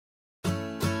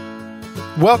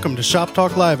Welcome to Shop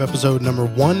Talk Live, episode number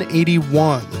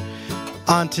 181.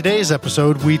 On today's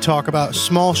episode, we talk about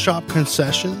small shop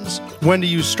concessions, when to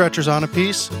use stretchers on a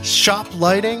piece, shop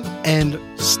lighting, and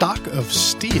stock of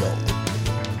steel.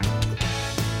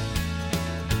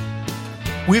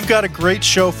 We've got a great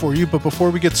show for you, but before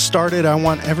we get started, I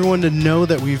want everyone to know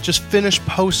that we've just finished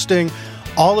posting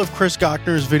all of Chris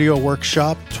Gochner's video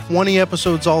workshop, 20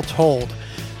 episodes all told.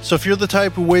 So if you're the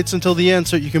type who waits until the end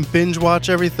so you can binge watch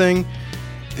everything,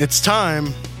 it's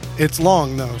time. It's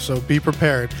long though, so be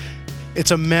prepared.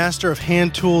 It's a master of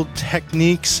hand-tooled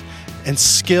techniques and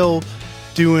skill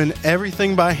doing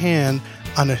everything by hand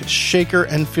on a shaker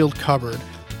Enfield cupboard.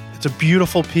 It's a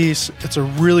beautiful piece. It's a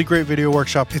really great video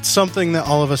workshop. It's something that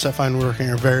all of us at Fine Woodworking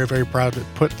are very, very proud to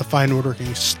put the Fine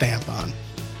Woodworking stamp on.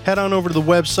 Head on over to the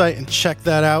website and check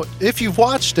that out if you've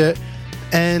watched it.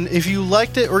 And if you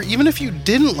liked it, or even if you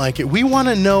didn't like it, we want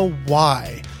to know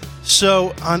why.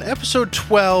 So on episode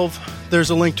 12, there's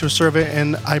a link to a survey,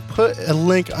 and I put a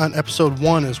link on episode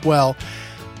 1 as well.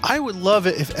 I would love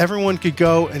it if everyone could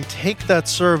go and take that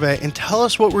survey and tell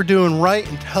us what we're doing right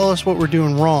and tell us what we're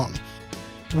doing wrong.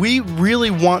 We really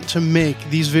want to make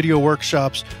these video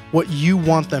workshops what you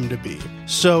want them to be.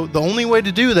 So the only way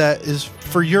to do that is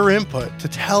for your input, to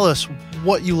tell us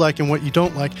what you like and what you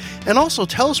don't like, and also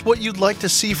tell us what you'd like to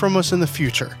see from us in the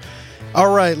future.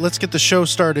 All right, let's get the show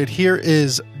started. Here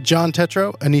is John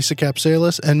Tetro, Anissa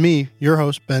Capsalis, and me, your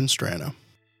host, Ben Strano.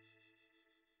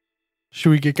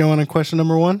 Should we get going on question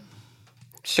number 1?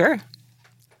 Sure.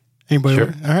 Anybody?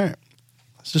 Sure. All right.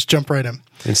 Let's just jump right in.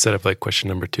 Instead of like question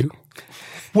number 2?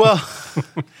 Well,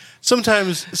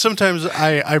 sometimes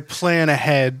I plan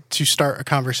ahead to start a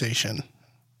conversation,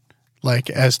 like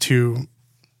as to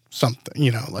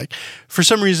something, like for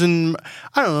some reason,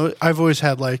 I don't know, I've always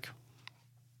had like,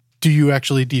 do you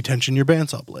actually detension your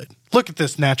bandsaw blade? Look at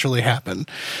this naturally happen.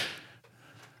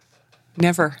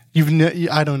 Never.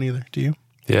 I don't either. Do you?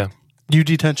 Yeah. Do you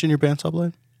detension your bandsaw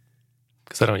blade?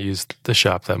 Because I don't use the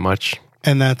shop that much.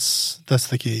 And that's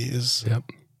the key is Yep.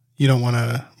 You don't want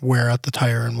to wear out the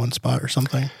tire in one spot or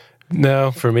something.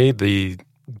 No, for me, the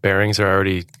bearings are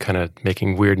already kind of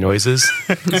making weird noises.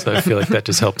 So I feel like that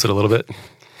just helps it a little bit.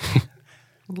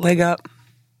 Leg up.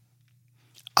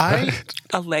 A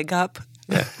leg up.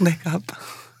 Yeah. Leg up.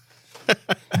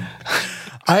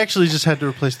 I actually just had to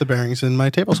replace the bearings in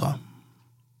my table saw.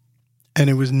 And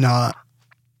it was not,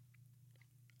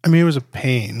 it was a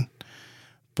pain,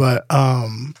 but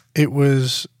it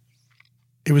was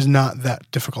not that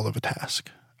difficult of a task.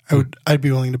 I'd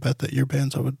be willing to bet that your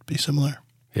bandsaw would be similar.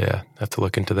 Yeah, I have to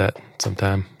look into that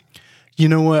sometime. You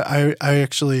know what? I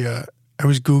actually I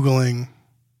was Googling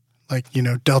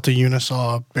Delta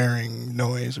Unisaw bearing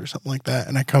noise or something like that.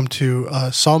 And I come to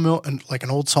a sawmill, and like an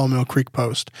old Sawmill Creek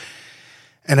post.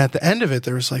 And at the end of it,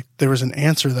 there was an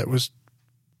answer that was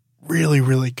really,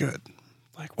 really good.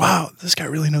 Like, wow, this guy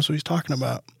really knows what he's talking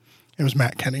about. It was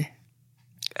Matt Kenny.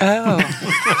 Oh.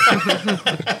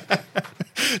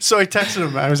 So I texted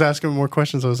him. I was asking him more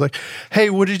questions. I was like, hey,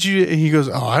 what did you, and he goes,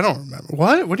 oh, I don't remember.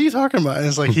 What are you talking about? And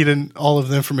it's like, all of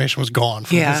the information was gone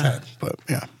from his head. But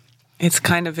yeah. It's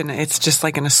kind of it's just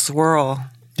like in a swirl.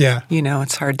 Yeah.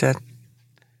 It's hard to,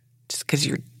 just because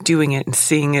you're doing it and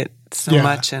seeing it so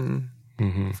much and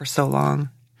for so long.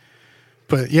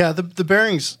 But yeah, the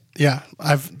bearings,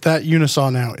 that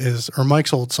Unisaw now or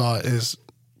Mike's old saw is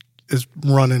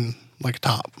running like a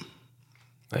top.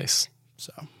 Nice.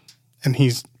 So, and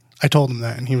I told him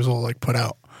that, and he was all like put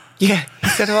out. Yeah. He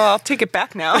said, well, I'll take it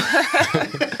back now.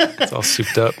 It's all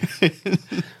souped up.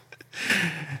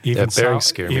 Bearings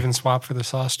scare me. Even swap for the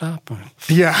saw stop?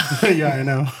 Yeah, I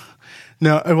know.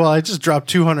 No, well, I just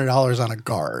dropped $200 on a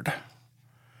guard.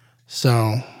 So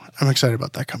I'm excited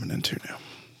about that coming in too now.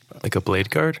 Like a blade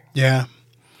guard? Yeah.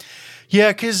 Yeah,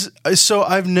 because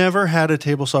I've never had a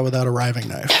table saw without a riving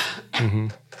knife. Mm-hmm.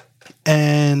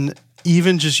 And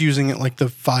even just using it like the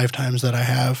 5 times that I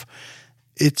have,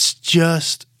 it's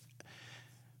just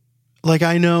like,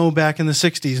 I know back in the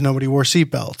 60s, nobody wore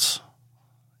seatbelts,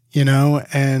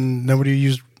 and nobody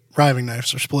used riving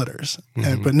knives or splitters.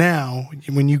 Mm-hmm. But now,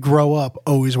 when you grow up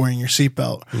always wearing your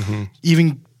seatbelt,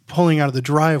 even pulling out of the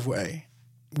driveway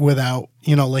without,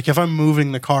 like if I'm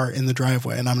moving the car in the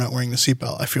driveway and I'm not wearing the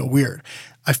seatbelt, I feel weird.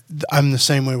 I'm the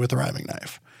same way with the riving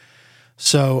knife.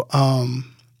 So,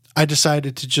 I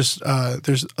decided to just,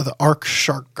 there's the Arc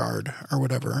Shark Guard or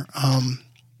whatever,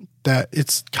 that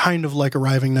it's kind of like a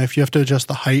riving knife. You have to adjust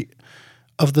the height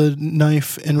of the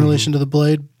knife in relation to the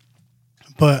blade.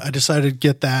 But I decided to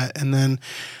get that. And then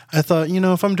I thought,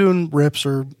 if I'm doing rips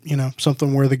or,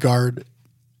 something where the guard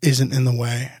isn't in the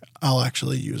way, I'll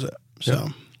actually use it. So,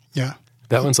 yeah.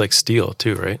 That one's like steel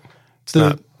too, right? It's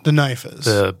not the knife is.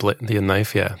 The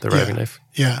knife, yeah. The riving knife.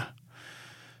 Yeah.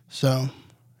 So,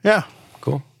 yeah.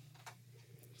 Cool.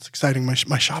 It's exciting.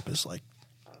 My shop is like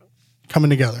coming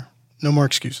together. No more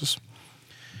excuses.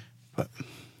 But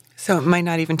So it might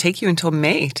not even take you until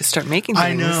May to start making things.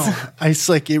 I know. It's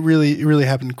like it really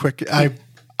happened quick.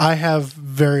 I have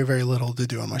very, very little to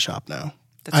do in my shop now.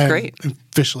 That's great. I'm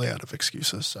officially out of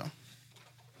excuses. So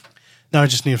now I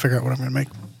just need to figure out what I'm going to make.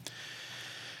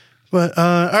 But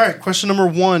all right, question number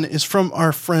 1 is from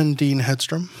our friend Dean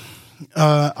Hedstrom.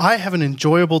 I have an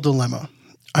enjoyable dilemma.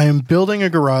 I am building a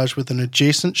garage with an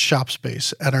adjacent shop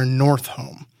space at our north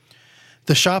home.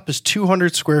 The shop is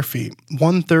 200 square feet,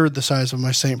 1/3 the size of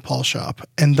my St. Paul shop,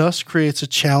 and thus creates a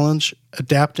challenge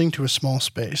adapting to a small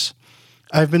space.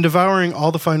 I've been devouring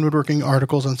all the fine woodworking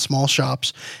articles on small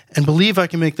shops and believe I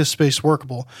can make this space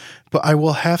workable, but I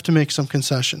will have to make some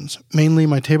concessions, mainly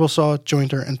my table saw,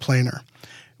 jointer, and planer.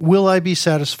 Will I be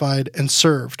satisfied and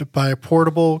served by a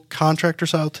portable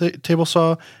contractor-style table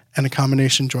saw and a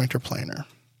combination jointer planer?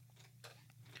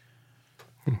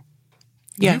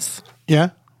 Yes.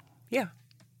 Yeah? Yeah.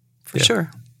 For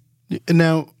sure.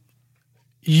 Now,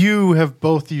 you have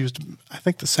both used, I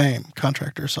think, the same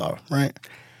contractor saw, right?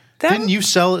 Didn't you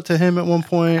sell it to him at one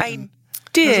point? I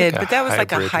did, like but that was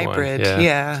like a hybrid. One,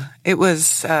 yeah. It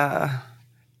was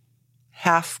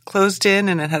half closed in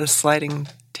and it had a sliding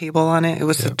table on it. It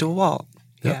was a DeWalt.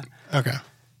 Yep. Yeah. Okay.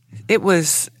 It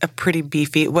was a pretty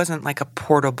beefy. It wasn't like a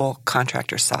portable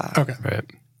contractor saw. Okay. Right.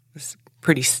 It was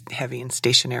pretty heavy and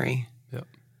stationary. Yep.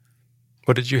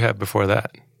 What did you have before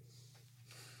that?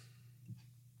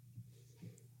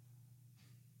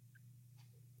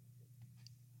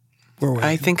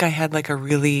 I think I had like a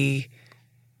really,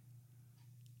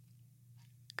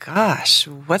 gosh,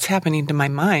 what's happening to my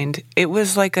mind? It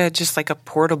was like just like a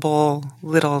portable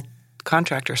little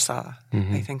contractor saw,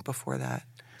 I think, before that.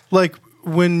 Like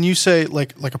when you say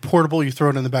like a portable, you throw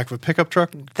it in the back of a pickup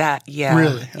truck? That, yeah.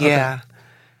 Really? Okay. Yeah.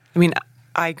 I mean,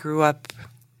 I grew up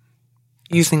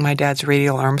using my dad's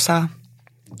radial arm saw.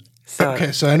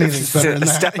 So anything's better than that.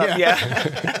 Step up, yeah.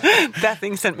 That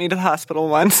thing sent me to the hospital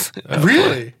once.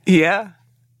 Really? Yeah.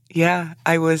 Yeah.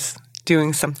 I was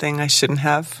doing something I shouldn't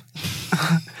have.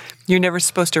 You're never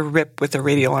supposed to rip with a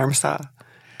radial arm saw.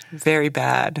 Very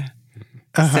bad.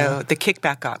 So the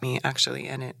kickback got me, actually,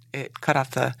 and it cut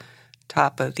off the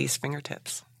top of these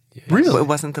fingertips. Yes. Really? It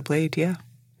wasn't the blade, yeah.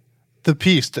 The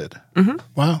piece did? Mm-hmm.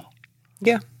 Wow.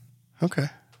 Yeah. Okay.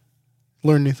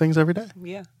 Learn new things every day.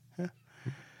 Yeah.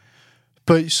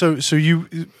 But so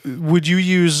would you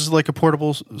use like a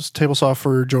portable table saw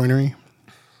for joinery,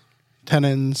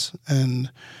 tenons,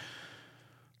 and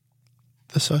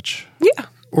the such? Yeah.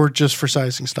 Or just for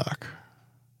sizing stock?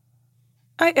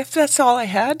 If that's all I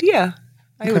had, yeah.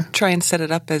 I would try and set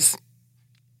it up as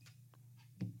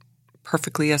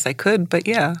perfectly as I could, but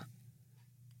yeah,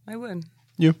 I would.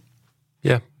 You?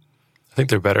 Yeah. I think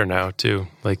they're better now, too.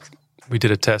 Like, we did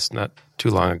a test not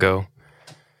too long ago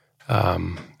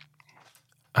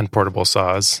on portable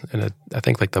saws, and I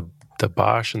think like the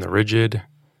Bosch and the Rigid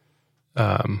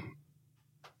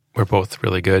were both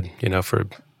really good, for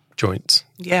joints.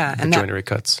 Yeah, and joinery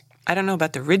cuts. I don't know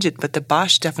about the Rigid, but the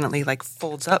Bosch definitely like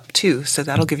folds up too, so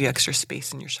that'll give you extra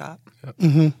space in your shop. Yep.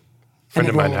 Mm-hmm. A friend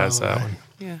of mine has that one.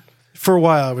 Yeah. For a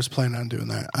while, I was planning on doing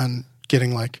that, on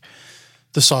getting like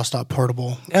the saw stop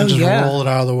portable and just roll it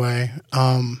out of the way,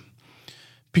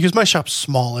 because my shop's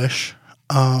smallish,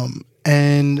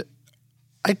 and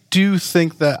I do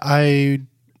think that I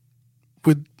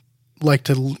would like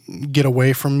to get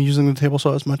away from using the table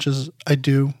saw as much as I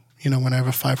do, when I have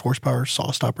a 5 horsepower saw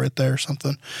stop right there or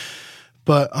something.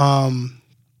 But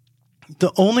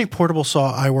the only portable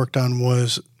saw I worked on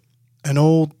was an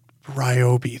old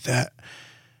Ryobi that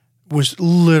was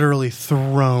literally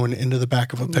thrown into the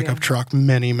back of a pickup truck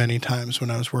many, many times when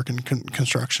I was working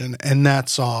construction. And that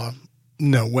saw,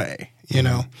 no way,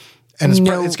 And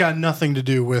it's got nothing to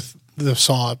do with the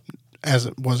saw as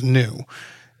it was new.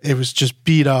 It was just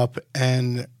beat up,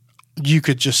 and you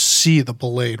could just see the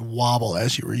blade wobble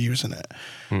as you were using it.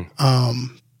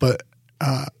 But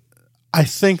I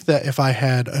think that if I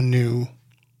had a new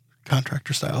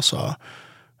contractor style saw,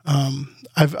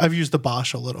 I've used the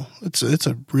Bosch a little. It's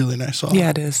a really nice saw. Yeah,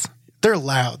 it is. They're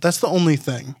loud. That's the only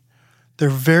thing. They're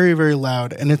very, very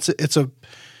loud, and it's an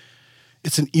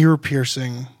ear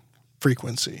piercing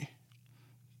frequency.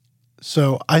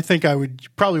 So I think I would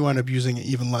probably wind up using it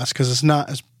even less because it's not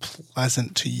as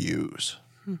pleasant to use.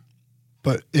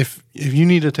 But if you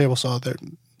need a table saw,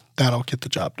 that'll get the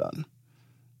job done.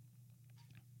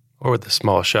 Or with the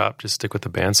small shop, just stick with the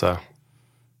bandsaw.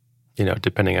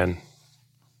 Depending on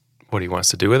what he wants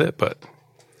to do with it. But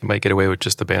You might get away with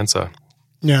just the bandsaw.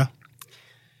 Yeah.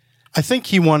 I think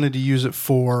he wanted to use it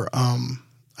for, I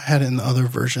had it in the other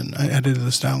version. I edited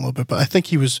this down a little bit, but I think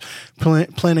he was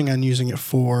planning on using it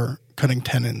for cutting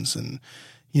tendons and,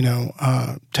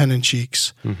 tendon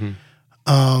cheeks. Mm-hmm.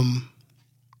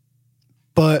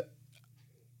 But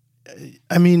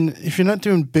I mean, if you're not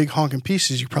doing big honking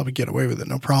pieces, you probably get away with it,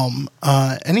 no problem.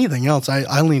 Anything else,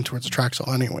 I lean towards the track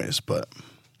saw anyways, but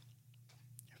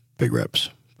big rips.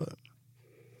 But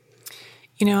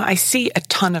I see a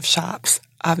ton of shops,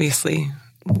 obviously,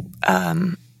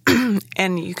 and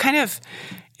you kind of,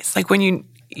 it's like when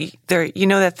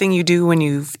that thing you do when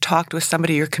you've talked with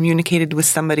somebody or communicated with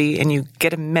somebody, and you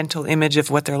get a mental image of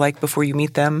what they're like before you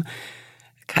meet them.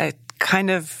 Kind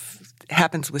of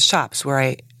happens with shops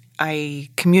where I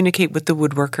communicate with the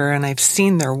woodworker and I've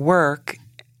seen their work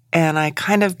and I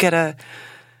kind of get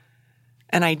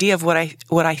an idea of what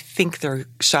I think their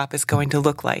shop is going to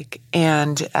look like.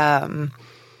 And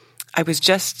I was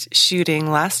just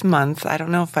shooting last month. I don't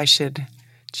know if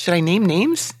should I name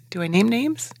names? Do I name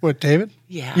names? What, David?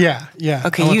 Yeah. Yeah.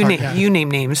 Okay, you name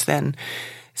names then.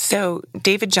 So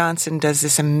David Johnson does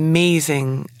this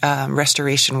amazing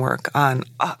restoration work on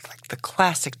like the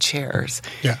classic chairs.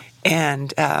 Yeah.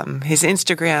 And his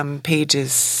Instagram page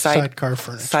is Sidecar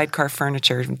Furniture. Sidecar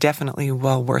Furniture, definitely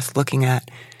well worth looking at.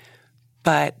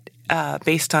 But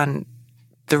based on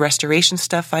the restoration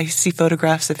stuff I see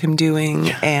photographs of him doing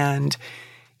and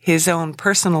his own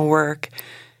personal work,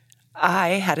 I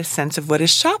had a sense of what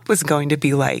his shop was going to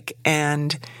be like.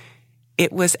 And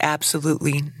it was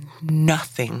absolutely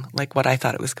nothing like what I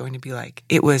thought it was going to be like.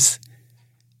 It was,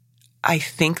 I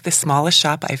think, the smallest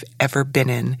shop I've ever been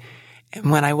in.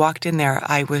 And when I walked in there,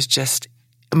 I was just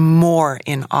more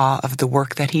in awe of the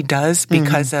work that he does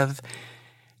because of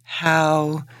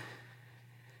how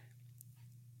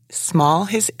small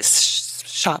his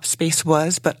shop space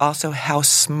was, but also how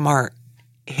smart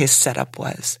his setup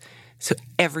was. So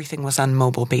everything was on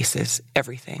mobile basis,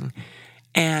 everything.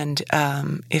 And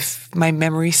if my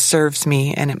memory serves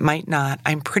me, and it might not,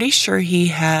 I'm pretty sure he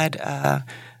had a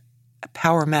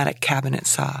Powermatic cabinet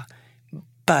saw,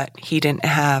 but he didn't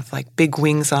have like big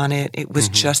wings on it. It was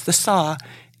just the saw,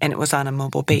 and it was on a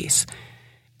mobile base.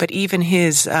 But even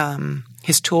his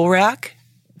tool rack,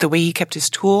 the way he kept his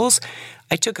tools,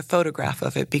 I took a photograph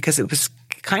of it because it was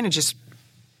kind of just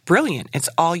brilliant. It's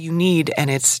all you need, and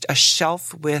it's a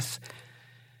shelf with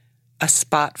a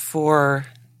spot for,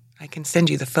 I can send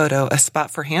you the photo, a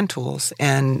spot for hand tools,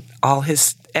 and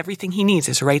everything he needs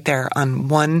is right there on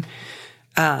one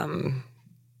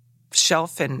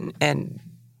shelf and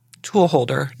tool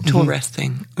holder, tool rest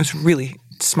thing. It was really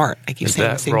smart. I keep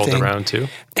saying the same thing. That rolled around too?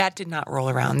 That did not roll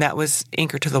around. That was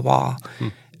anchored to the wall.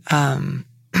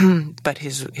 But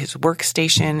his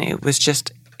workstation, it was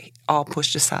just all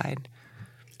pushed aside.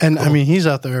 And I mean, he's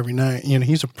out there every night.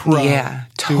 He's a pro. Yeah,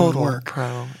 total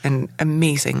pro and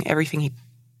amazing. Everything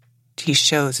he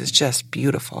shows is just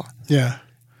beautiful. Yeah.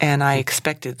 And I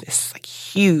expected this like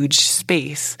huge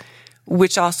space,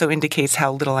 which also indicates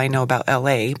how little I know about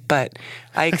LA, but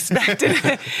I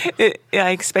expected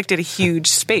a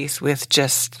huge space with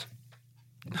just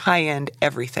high-end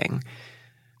everything.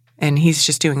 And he's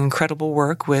just doing incredible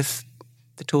work with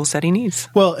the tools that he needs.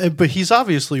 Well, but he's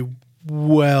obviously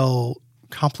well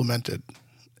complimented,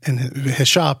 and his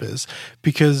shop is,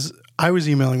 because I was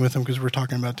emailing with him because we were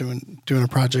talking about doing a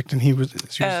project, and he was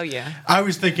oh yeah. I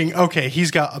was thinking, okay,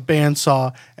 he's got a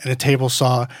bandsaw and a table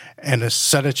saw and a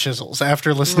set of chisels.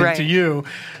 After listening to you,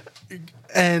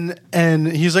 and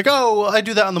he's like, oh, I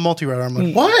do that on the multi-router. I'm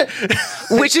like, what?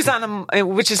 which is on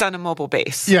a mobile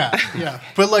base. Yeah.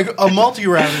 But like a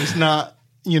multi-router is not,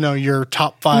 your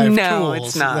top 5 tools. No,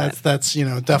 it's not. That's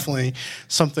definitely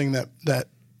something that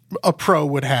a pro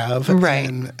would have, right?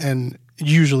 And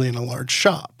usually in a large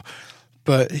shop.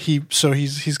 But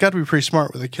he's got to be pretty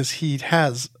smart with it because he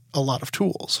has a lot of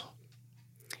tools.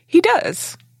 He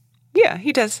does. Yeah,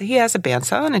 he does. He has a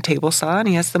bandsaw and a table saw, and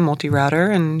he has the multi-router,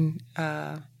 and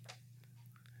they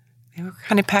were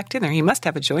kind of packed in there. He must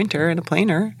have a jointer and a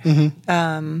planer.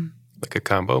 Like a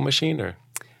combo machine, or?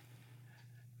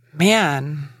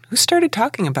 Man, who started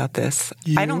talking about this?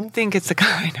 You? I don't think it's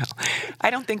I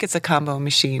don't think it's a combo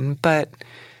machine, but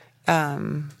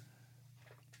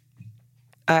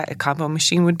a combo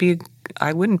machine would be.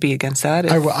 I wouldn't be against that.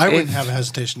 I wouldn't have a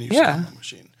hesitation to use a combo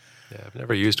machine. Yeah, I've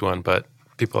never used one, but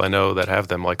people I know that have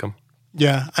them like them.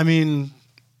 Yeah, I mean,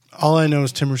 all I know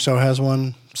is Tim Rousseau has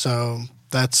one, so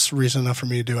that's reason enough for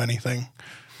me to do anything.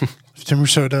 If Tim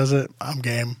Rousseau does it, I'm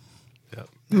game. Yep.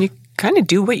 You kind of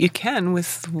do what you can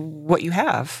with what you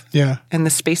have. Yeah. And the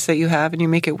space that you have, and you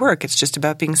make it work. It's just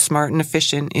about being smart and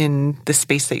efficient in the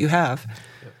space that you have.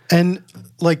 Yep. And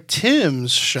like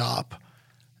Tim's shop,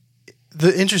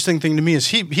 the interesting thing to me is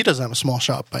he doesn't have a small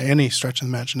shop by any stretch of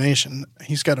the imagination.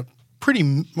 He's got a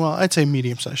pretty, well, I'd say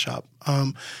medium-sized shop.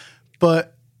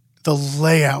 But the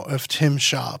layout of Tim's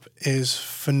shop is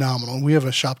phenomenal. We have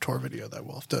a shop tour video that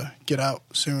we'll have to get out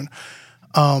soon.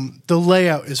 The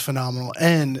layout is phenomenal,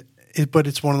 but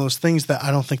it's one of those things that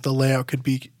I don't think the layout could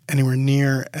be anywhere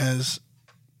near as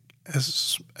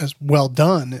well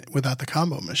done without the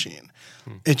combo machine.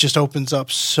 It just opens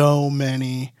up so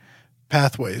many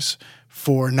pathways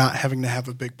for not having to have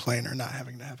a big planer, not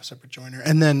having to have a separate joiner.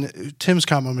 And then Tim's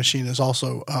combo machine is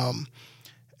also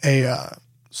a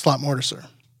slot mortiser.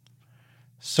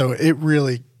 So it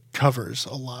really covers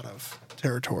a lot of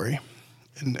territory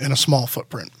in a small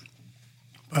footprint.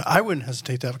 But I wouldn't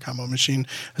hesitate to have a combo machine,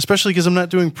 especially because I'm not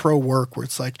doing pro work where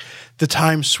it's like the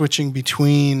time switching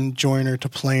between joiner to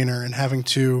planer and having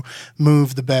to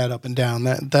move the bed up and down.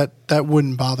 That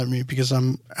wouldn't bother me because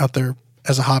I'm out there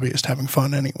as a hobbyist having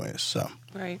fun anyways. So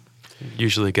Right.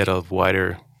 Usually get a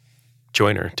wider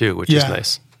joiner too, which is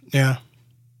nice. Yeah.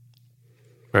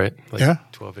 Right? Like Yeah.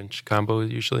 12-inch combo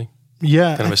usually.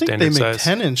 Yeah, kind of I a think standard they make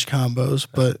size. 10-inch combos,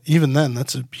 but even then,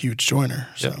 that's a huge joiner.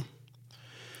 So,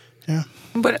 yeah.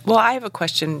 But well, I have a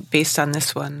question based on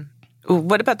this one.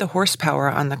 What about the horsepower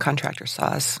on the contractor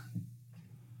saws?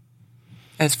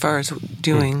 As far as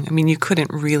doing, I mean, you couldn't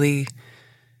really.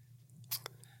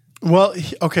 Well,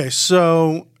 okay,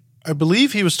 so I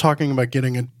believe he was talking about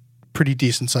getting a pretty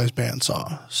decent sized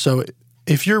bandsaw. So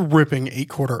if you're ripping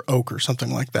 8-quarter oak or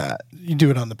something like that, you do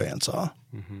it on the bandsaw,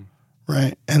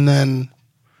 right? And then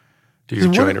Do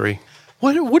your joinery.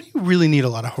 What do you really need a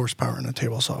lot of horsepower in a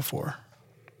table saw for?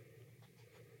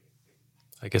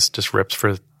 I guess just rips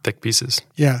for thick pieces.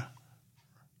 Yeah.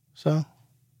 So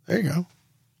there you go.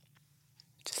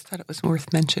 Just thought it was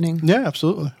worth mentioning. Yeah,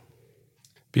 absolutely.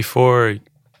 Before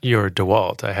your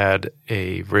DeWalt, I had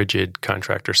a rigid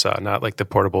contractor saw, not like the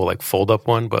portable like fold-up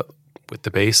one, but with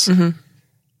the base. You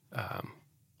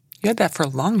had that for a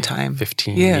long time.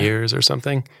 15 years or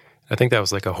something. I think that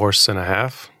was like a horse and a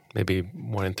half, maybe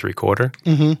 1 3/4.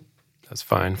 Mm-hmm. That's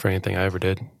fine for anything I ever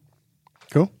did.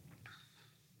 Cool.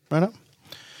 Right up.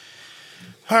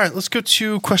 All right, let's go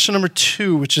to question number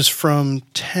 2, which is from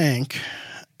Tank.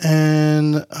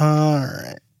 And all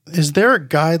right. Is there a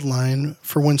guideline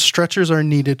for when stretchers are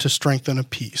needed to strengthen a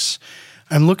piece?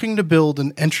 I'm looking to build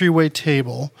an entryway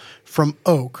table from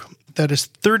oak that is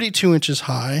 32 inches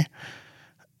high,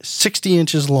 60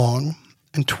 inches long,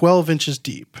 and 12 inches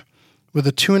deep, with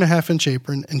a 2.5-inch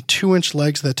apron and 2-inch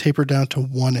legs that taper down to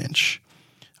 1 inch.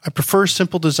 I prefer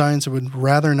simple designs and would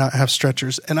rather not have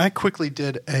stretchers. And I quickly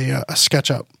did a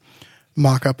SketchUp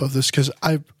mock-up of this because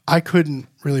I couldn't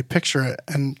really picture it.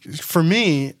 And for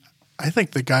me, I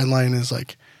think the guideline is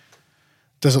like,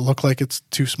 does it look like it's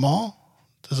too small?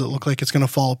 Does it look like it's going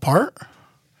to fall apart?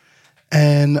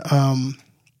 And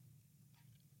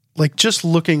like just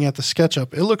looking at the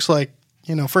SketchUp, it looks like,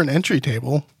 for an entry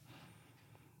table,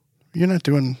 you're not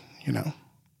doing,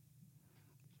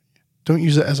 don't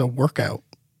use it as a workout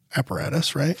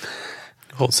apparatus, right?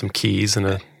 Hold some keys in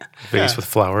a vase with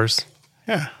flowers.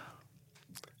 Yeah.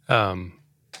 I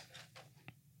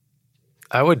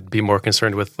would be more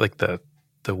concerned with like the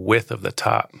width of the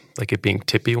top, like it being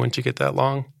tippy once you get that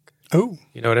long. Oh.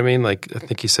 You know what I mean? Like I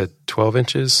think you said 12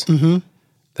 inches. Mm-hmm.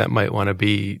 That might want to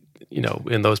be,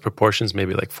 in those proportions,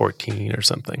 maybe like 14 or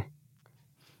something.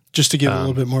 Just to give it a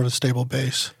little bit more of a stable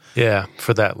base. Yeah,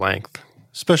 for that length.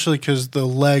 Especially because the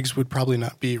legs would probably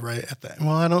not be right at that.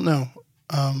 Well, I don't know.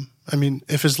 I mean,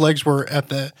 if his legs were at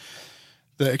the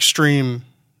extreme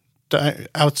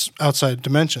outside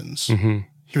dimensions,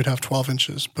 he would have 12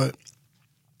 inches. But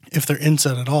if they're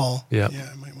inset at all, it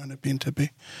might wind up being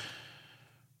tippy.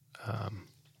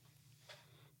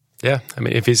 Yeah, I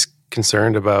mean, if he's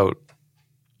concerned about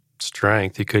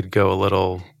strength, he could go a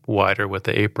little wider with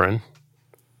the apron.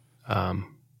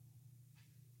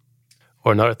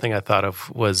 Or another thing I thought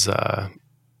of was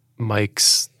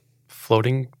Mike's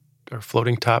floating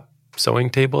top sewing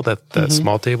table, that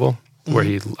small table,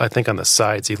 where I think on the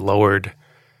sides he lowered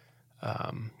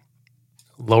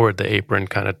the apron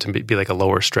kind of to be like a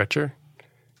lower stretcher.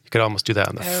 You could almost do that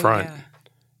on the front.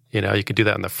 Yeah. You could do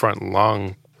that in the front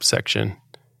long section,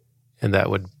 and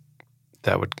that would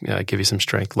give you some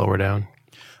strength lower down.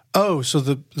 Oh, so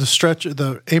the stretcher,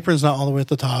 the apron's not all the way at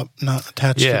the top, not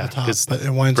attached to the top, but it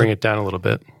winds bring it down a little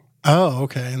bit. Oh,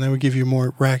 okay, and that would give you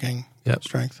more racking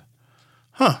strength.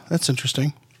 Huh, that's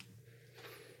interesting.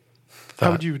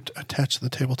 How would you attach the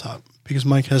tabletop? Because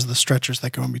Mike has the stretchers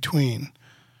that go in between.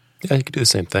 Yeah, you could do the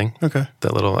same thing. Okay.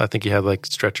 I think you had like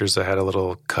stretchers that had a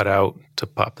little cutout to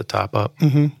pop the top up.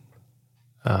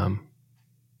 Yeah,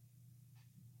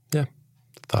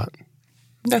 thought.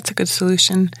 That's a good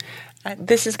solution.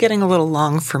 This is getting a little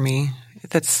long for me.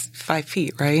 That's 5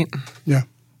 feet, right? Yeah.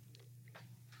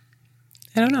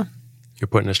 I don't know. You're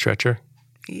putting a stretcher?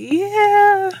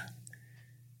 Yeah.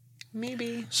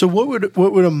 Maybe. So what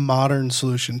would a modern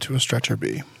solution to a stretcher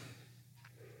be?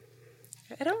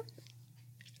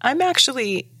 I'm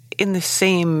actually in the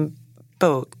same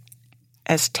boat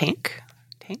as Tank.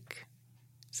 Tank?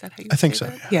 Is that how you say I think so.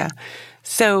 that? Yeah.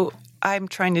 So I'm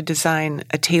trying to design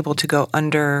a table to go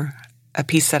under a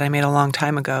piece that I made a long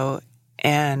time ago,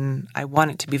 and I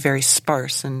want it to be very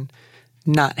sparse and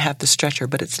not have the stretcher,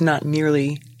 but it's not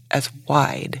nearly as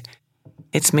wide.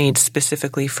 It's made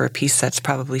specifically for a piece that's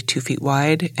probably 2 feet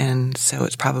wide, and so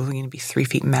it's probably going to be 3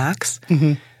 feet max.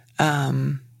 Mm-hmm.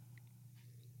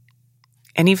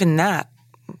 And even that,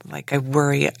 like, I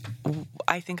worry.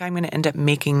 I think I'm going to end up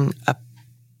making a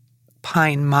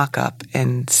pine mock-up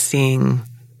and seeing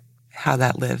how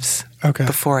that lives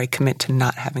before I commit to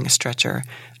not having a stretcher.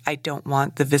 I don't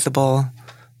want the visible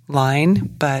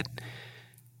line, but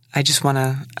I just want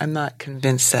to – I'm not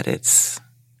convinced that it's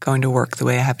going to work the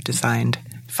way I have it designed.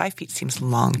 5 feet seems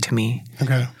long to me.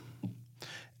 Okay.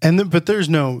 But there's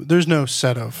no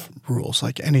set of rules,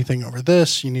 like anything over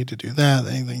this, you need to do that,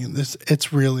 anything in this.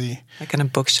 It's really like on a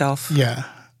bookshelf. Yeah.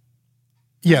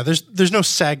 Yeah, there's no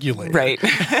sagulator. Right.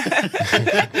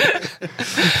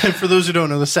 For those who don't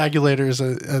know, the sagulator is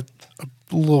a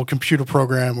little computer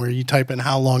program where you type in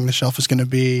how long the shelf is going to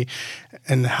be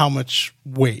and how much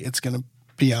weight it's going to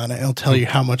be on it. It'll tell you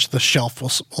how much the shelf will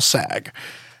sag.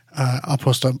 I'll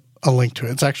post a link to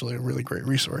it. It's actually a really great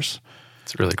resource.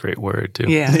 It's a really great word, too.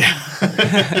 Yeah.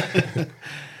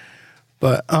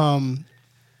 But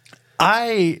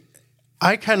I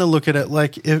kind of look at it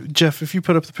like, if you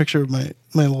put up the picture of my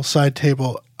little side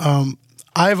table,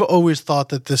 I've always thought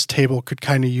that this table could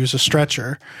kind of use a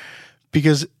stretcher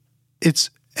because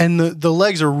the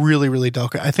legs are really, really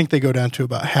delicate. I think they go down to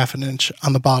about 1/2 inch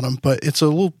on the bottom, but it's a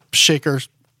little shaker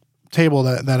table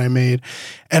that I made,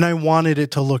 and I wanted it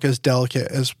to look as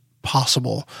delicate as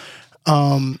possible.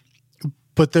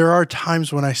 But there are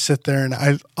times when I sit there and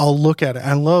I'll look at it.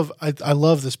 I love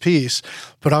this piece,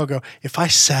 but I'll go, if I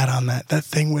sat on that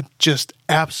thing would just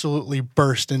absolutely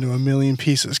burst into a million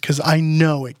pieces because I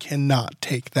know it cannot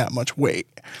take that much weight.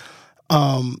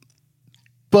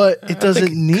 But it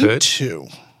doesn't need to.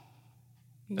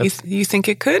 You think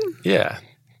it could? Yeah.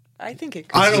 I think it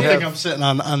could. I don't think I'm sitting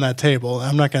on that table.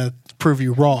 I'm not going to prove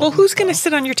you wrong. Well, who's going to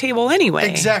sit on your table anyway?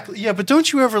 Exactly. Yeah, but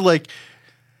don't you ever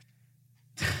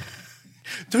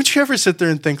Don't you ever sit there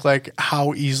and think like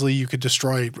how easily you could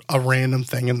destroy a random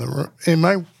thing in the room? Am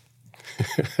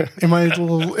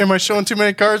I showing too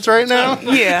many cards right now?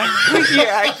 Yeah,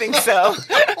 I think so.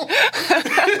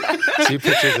 So you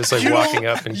picture this like walking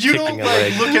up and kicking a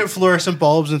leg. Look at fluorescent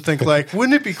bulbs and think like,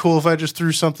 wouldn't it be cool if I just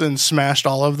threw something and smashed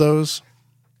all of those?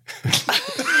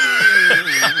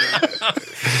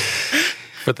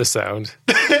 For the sound.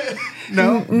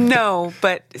 No,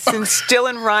 but since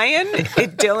Dylan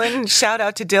Ryan, shout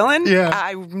out to Dylan. Yeah.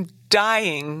 I'm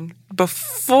dying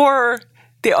before.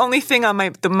 The only thing on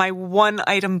my one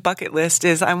item bucket list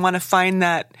is I want to find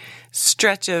that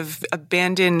stretch of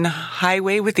abandoned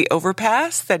highway with the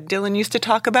overpass that Dylan used to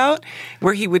talk about,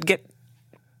 where he would get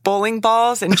bowling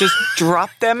balls and just drop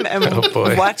them and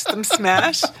watch them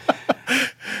smash.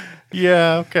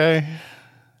 Yeah. Okay.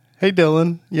 Hey,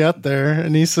 Dylan, you out there?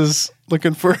 Anissa's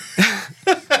looking for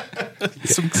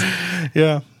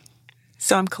yeah.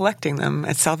 So I'm collecting them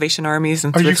at Salvation Armies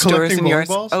and thrift stores and yards.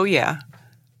 Balls? Oh yeah.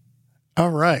 All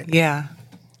right. Yeah.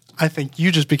 I think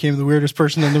you just became the weirdest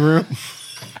person in the room.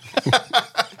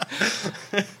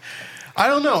 I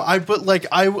don't know.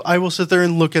 I will sit there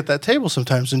and look at that table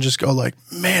sometimes and just go like,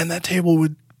 man, that table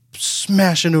would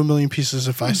smash into a million pieces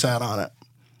if I sat on it.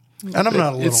 And I'm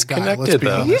not a little it's guy. Connected, let's be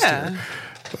though. honest Yeah. here.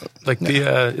 Like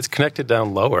it's connected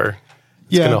down lower.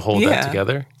 It's going to hold that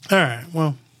together. All right.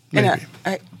 Well, maybe.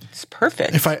 And it's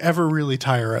perfect. If I ever really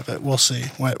tire of it, we'll see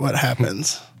what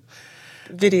happens.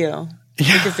 Video.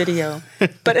 Make a video.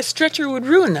 But a stretcher would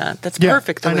ruin that. That's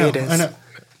perfect the way it is. I know.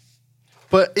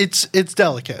 But it's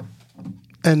delicate,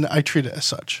 and I treat it as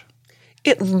such.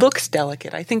 It looks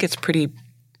delicate. I think it's pretty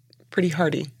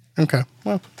hardy. Okay.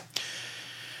 Well,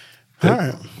 all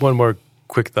right. One more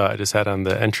quick thought I just had on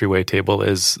the entryway table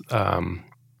is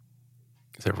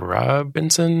it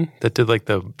Robinson that did like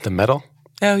the metal?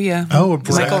 Oh, yeah. Oh,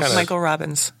 Michael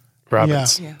Robbins.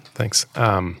 Robbins. Yeah. Thanks.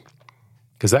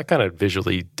 Because that kind of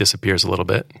visually disappears a little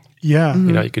bit. Yeah.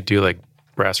 You know, you could do like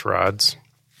brass rods.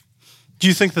 Do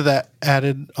you think that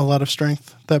added a lot of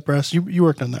strength, that brass? You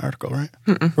worked on that article, right?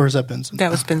 Mm-mm. Or is that Benson?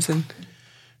 That was Benson.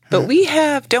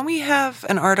 But don't we have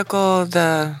an article,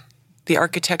 the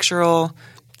architectural,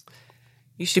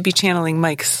 you should be channeling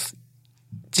Mike's.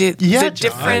 No,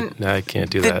 I can't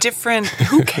do that.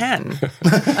 Who can?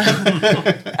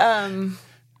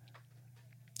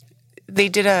 They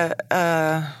did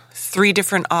 3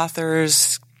 different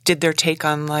authors did their take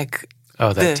on like.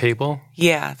 Oh, that table?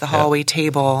 Yeah, the hallway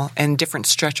table and different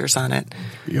stretchers on it.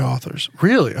 3 authors.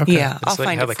 Really? Okay. Yeah, I'll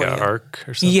find it for you. Had like an arc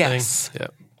or something? Yes. Yeah,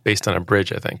 based on a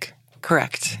bridge, I think.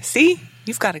 Correct. See?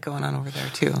 You've got it going on over there,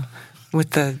 too,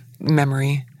 with the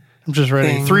memory. I'm just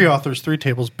writing 3 authors, 3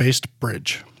 tables, based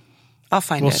bridge. I'll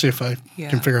find it. We'll see if I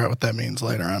can figure out what that means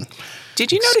later on.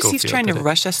 Did you notice he's trying to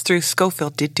rush us through?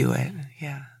 Schofield did do it.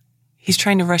 Yeah. He's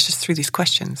trying to rush us through these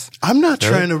questions. I'm not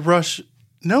trying to rush.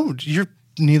 No,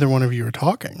 neither one of you are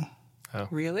talking. Oh.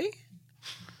 Really?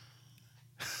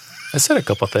 I said a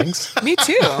couple things. Me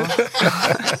too.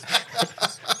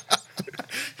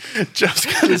 Jeff's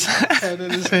got his head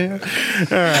in his hand.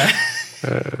 All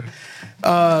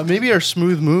right. Maybe our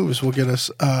smooth moves will get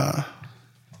us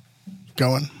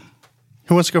going.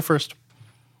 Who wants to go first?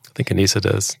 I think Anissa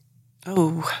does.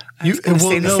 Oh, I was going to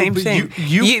say the same thing.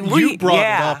 You brought it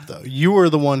up, though. You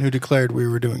were the one who declared we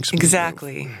were doing smooth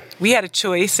exactly. move. We had a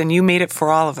choice, and you made it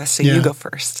for all of us, so you go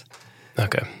first.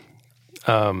 Okay.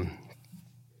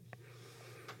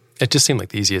 It just seemed like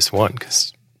the easiest one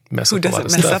because who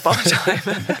doesn't mess up all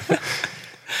the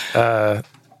time?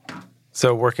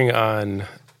 So working on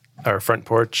our front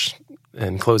porch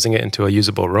and closing it into a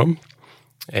usable room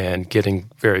and getting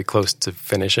very close to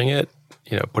finishing it,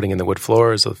 putting in the wood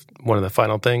floors is one of the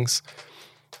final things.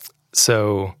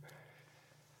 So,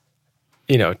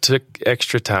 it took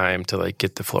extra time to like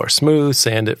get the floor smooth,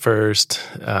 sand it first.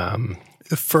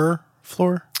 The fir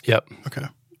floor? Yep. Okay.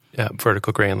 Yeah,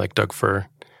 vertical grain like Doug fir.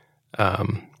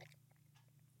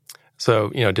 So,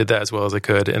 did that as well as I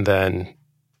could. And then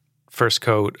first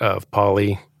coat of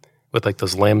poly with like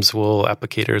those lamb's wool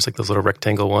applicators, like those little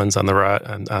rectangle ones on the rod,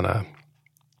 on a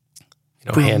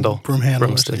broom handle,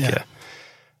 broomstick. Yeah.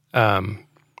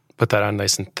 Put that on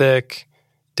nice and thick.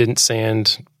 Didn't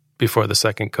sand before the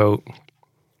second coat.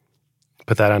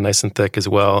 Put that on nice and thick as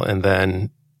well, and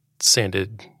then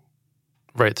sanded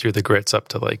right through the grits up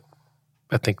to like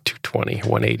I think 220,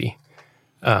 180.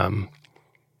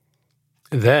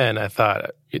 Then I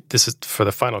thought, this is for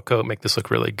the final coat, make this look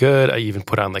really good. I even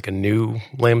put on like a new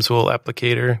lamb's wool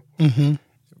applicator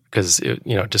because,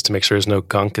 just to make sure there's no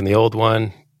gunk in the old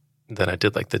one. Then I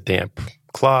did like the damp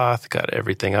cloth, got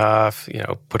everything off,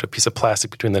 put a piece of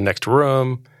plastic between the next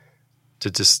room to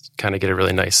just kind of get a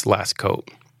really nice last coat.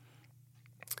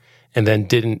 And then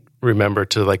didn't remember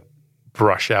to like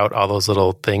brush out all those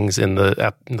little things in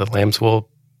the lamb's wool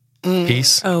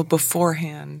piece. Oh,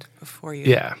 beforehand, before you.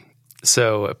 Yeah.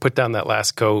 So I put down that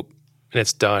last coat and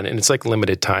it's done. And it's like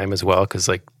limited time as well because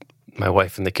like my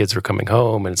wife and the kids were coming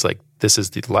home and it's like, this is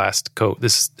the last coat.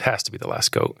 This has to be the last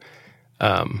coat.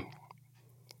 And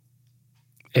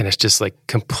it's just like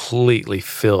completely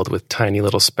filled with tiny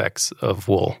little specks of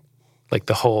wool. Like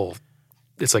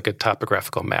it's like a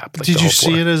topographical map. Like Did you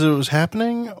see it as it was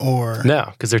happening or? No,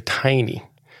 because they're tiny.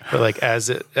 But like as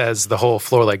the whole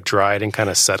floor like dried and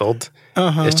kind of settled,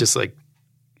 it's just like,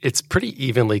 it's pretty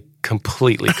evenly,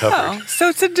 completely covered. Oh, so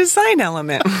it's a design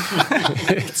element.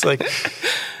 It's like,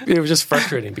 it was just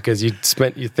frustrating because you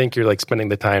think you're like spending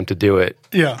the time to do it,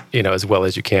 as well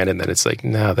as you can. And then it's like,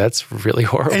 no, that's really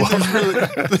horrible.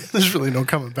 And there's really no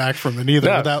coming back from it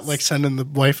either without like sending the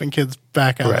wife and kids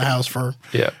back out of the house for.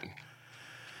 Yeah.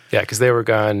 Yeah. Cause they were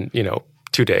gone,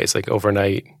 2 days, like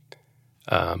overnight.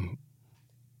 So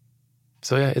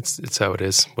yeah, it's how it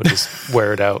is. We'll just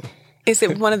wear it out. Is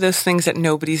it one of those things that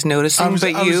nobody's noticing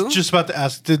but you? I was just about to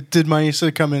ask, did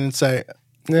Maisa come in and say,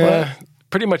 yeah,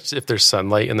 pretty much if there's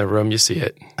sunlight in the room, you see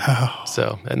it. Oh.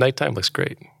 So at nighttime looks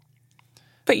great.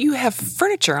 But you have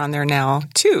furniture on there now,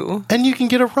 too. And you can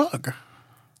get a rug.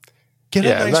 Get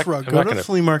a nice rug. Go to the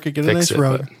flea market, get a nice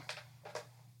rug.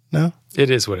 No?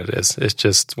 It is what it is. It's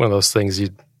just one of those things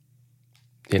if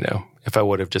I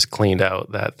would have just cleaned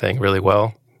out that thing really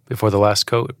well before the last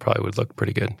coat, it probably would look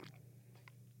pretty good.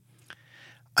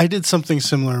 I did something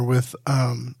similar with,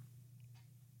 I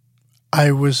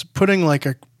was putting like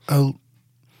a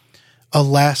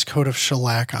last coat of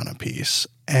shellac on a piece.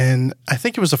 And I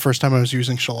think it was the first time I was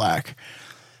using shellac.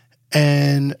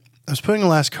 And I was putting a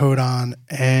last coat on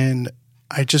and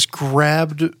I just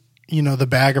grabbed, the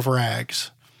bag of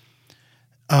rags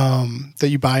that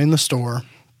you buy in the store.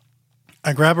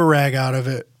 I grab a rag out of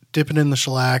it, dip it in the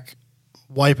shellac,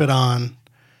 wipe it on,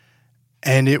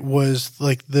 and it was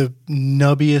like the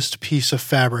nubbiest piece of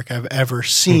fabric I've ever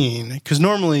seen. Because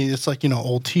normally it's like,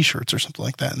 old T-shirts or something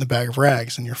like that in the bag of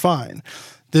rags, and you're fine.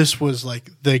 This was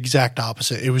like the exact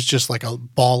opposite. It was just like a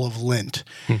ball of lint.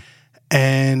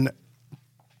 And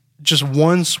just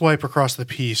one swipe across the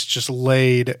piece just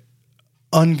laid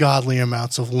ungodly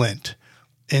amounts of lint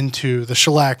into the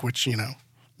shellac, which,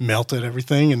 melted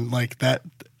everything. And like that,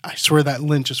 I swear that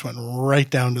lint just went right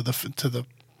down to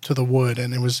the wood.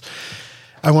 And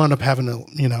I wound up having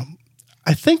to,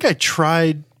 I think I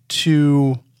tried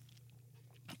to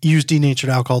use denatured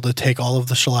alcohol to take all of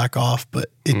the shellac off,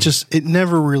 but it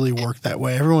never really worked that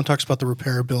way. Everyone talks about the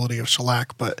repairability of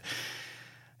shellac, but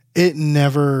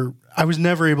I was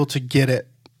never able to get it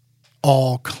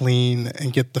all clean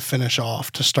and get the finish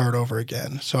off to start over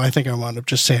again. So I think I wound up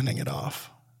just sanding it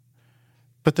off.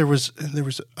 But there was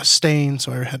a stain,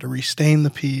 so I had to restain the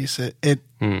piece.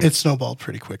 It snowballed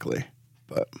pretty quickly,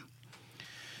 but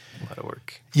a lot of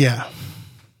work. Yeah.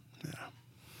 Do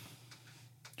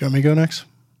you want me to go next?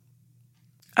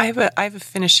 I have a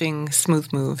finishing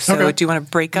smooth move. So Okay. do you want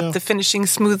to break up the finishing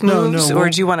smooth moves, or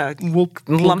do you want to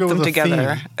lump go them with a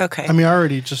together? theme. Okay. I mean, I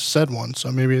already just said one,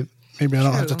 so maybe I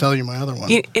don't have to tell you my other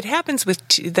one. It happens with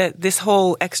this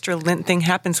whole extra lint thing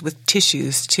happens with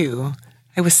tissues too.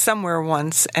 I was somewhere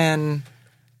once and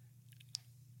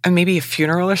maybe a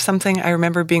funeral or something. I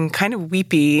remember being kind of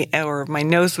weepy, or my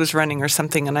nose was running or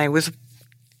something, and I was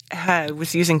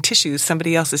using tissues,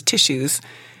 somebody else's tissues.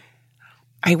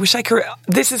 I wish I could.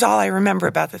 This is all I remember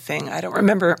about the thing. I don't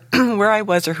remember where I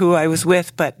was or who I was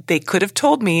with, but they could have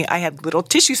told me I had little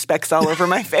tissue specks all over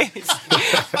my face,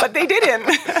 but they didn't.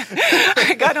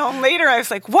 I got home later. I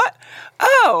was like, what?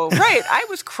 Oh, right. I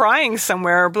was crying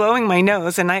somewhere, blowing my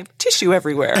nose, and I have tissue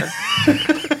everywhere.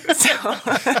 So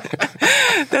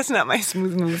that's not my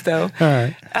smooth move, though. All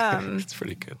right. It's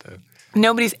pretty good, though.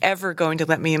 Nobody's ever going to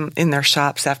let me in their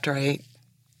shops after I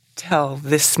tell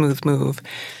this smooth move.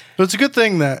 But it's a good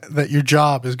thing that your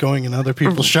job is going in other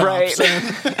people's shops.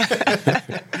 Right.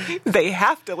 They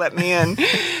have to let me in.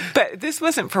 But this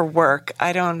wasn't for work.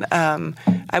 I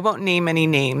won't name any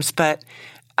names, but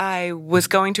I was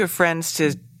going to a friend's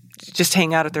to just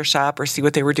hang out at their shop or see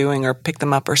what they were doing or pick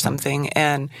them up or something.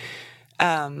 And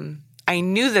I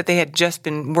knew that they had just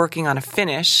been working on a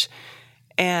finish,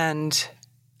 and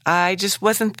I just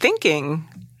wasn't thinking.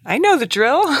 I know the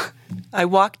drill. I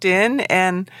walked in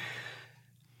and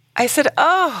I said,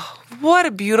 "Oh, what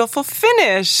a beautiful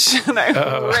finish!" And I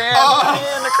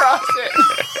ran across it.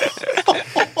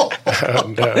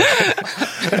 Oh,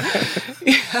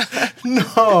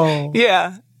 no. No.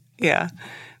 Yeah.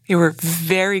 They were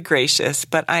very gracious,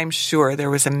 but I'm sure there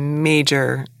was a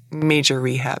major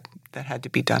rehab that had to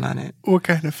be done on it. What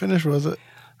kind of finish was it?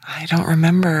 I don't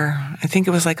remember. I think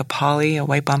it was like a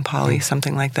wipe on poly,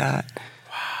 something like that.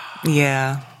 Wow.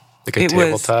 Yeah. Like a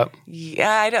tabletop?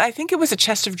 I think it was a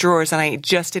chest of drawers, and I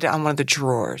just did it on one of the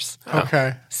drawers.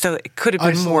 Okay. So it could have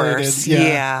been Isolated, worse.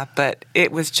 yeah. But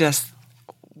it was just,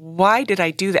 why did I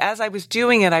do that? As I was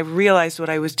doing it, I realized what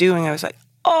I was doing. I was like,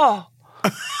 oh.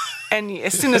 And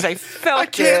as soon as I felt I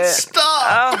can't stop.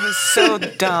 Oh, it was so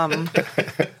dumb.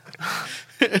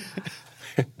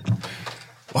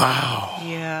 Wow.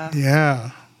 Yeah.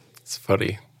 Yeah. It's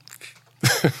funny.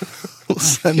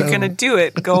 If you're going to do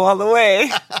it, go all the way.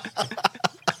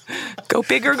 Go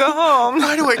big or go home.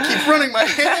 Why do I keep running my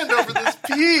hand over this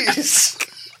piece?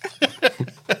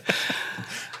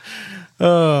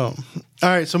 All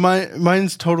right, so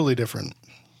mine's totally different.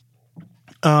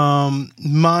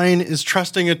 Mine is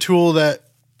trusting a tool that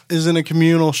is in a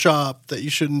communal shop that you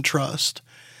shouldn't trust.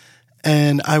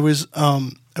 And I was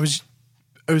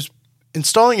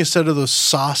installing a set of those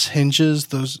sauce hinges,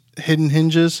 those hidden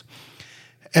hinges.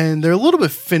 And they're a little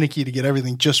bit finicky to get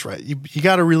everything just right. You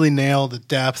got to really nail the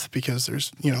depth because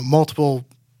there's, multiple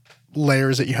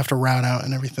layers that you have to route out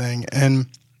and everything. And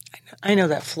I know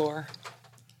that floor.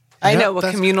 I know what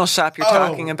communal shop you're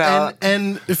talking about.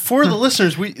 And for the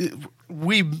listeners,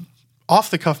 we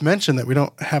off the cuff mentioned that we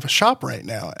don't have a shop right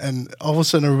now. And all of a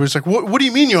sudden everybody's like, what do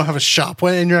you mean you don't have a shop?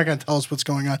 And you're not going to tell us what's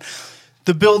going on.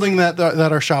 The building that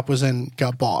our shop was in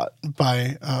got bought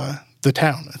by the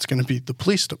town. It's going to be the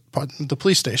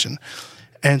police station.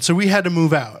 And so we had to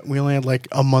move out. We only had like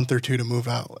a month or two to move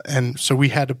out. And so we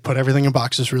had to put everything in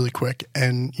boxes really quick.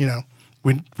 And,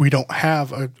 we don't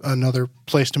have another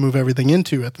place to move everything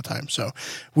into at the time. So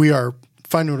we are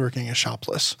fine woodworking as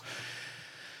shopless.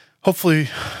 Hopefully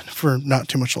for not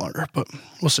too much longer, but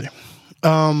we'll see.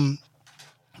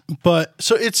 But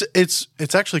so it's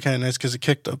actually kind of nice because it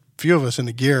kicked a few of us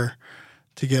into gear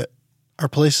to get our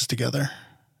places together.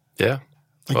 Yeah.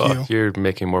 Like you're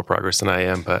making more progress than I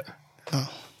am, but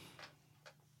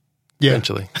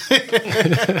eventually.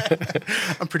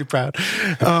 I'm pretty proud.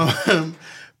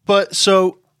 But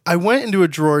so I went into a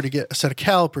drawer to get a set of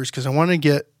calipers because I wanted to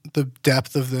get the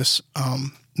depth of this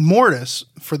mortise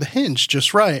for the hinge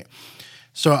just right.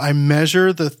 So I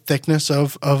measure the thickness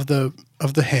of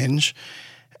the hinge,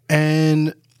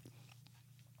 and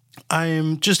I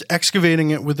am just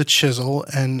excavating it with a chisel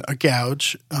and a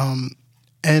gouge.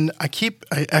 And I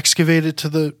excavate it to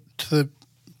the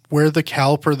where the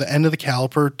caliper, the end of the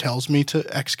caliper tells me to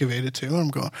excavate it to. And I'm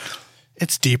going,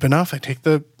 it's deep enough. I take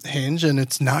the hinge and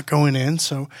it's not going in.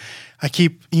 So I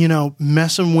keep,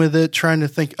 messing with it, trying to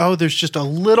think, oh, there's just a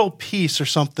little piece or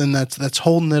something that's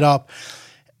holding it up.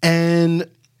 And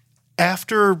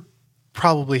after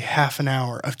probably half an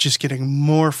hour of just getting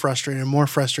more frustrated,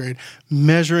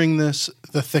 measuring the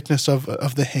thickness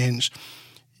of the hinge,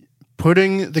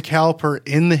 putting the caliper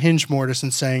in the hinge mortise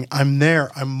and saying, I'm there,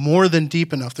 I'm more than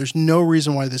deep enough. There's no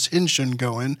reason why this hinge shouldn't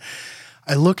go in.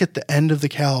 I look at the end of the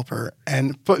caliper,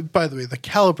 and by the way, the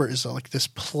caliper is like this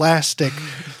plastic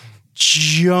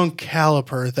junk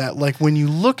caliper that, like, when you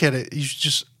look at it,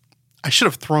 I should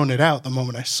have thrown it out the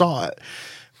moment I saw it.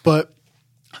 But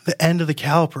the end of the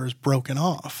caliper is broken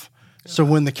off. So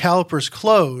when the caliper is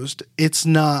closed, it's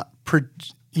not,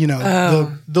 the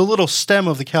little stem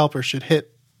of the caliper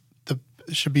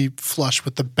should be flush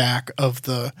with the back of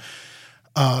the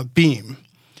beam.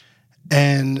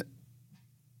 And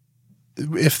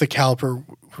if the caliper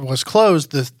was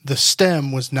closed, the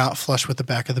stem was not flush with the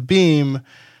back of the beam.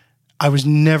 I was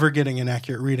never getting an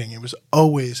accurate reading. It was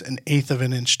always 1/8 of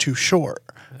an inch too short,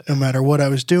 no matter what I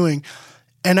was doing.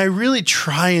 And I really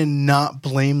try and not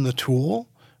blame the tool,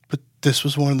 but this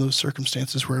was one of those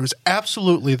circumstances where it was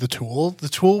absolutely the tool. The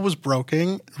tool was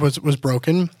broken.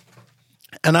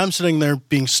 And I'm sitting there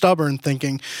being stubborn,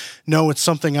 thinking, no, it's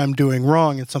something I'm doing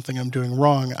wrong.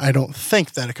 I don't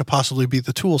think that it could possibly be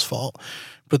the tool's fault.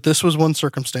 But this was one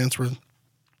circumstance where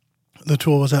the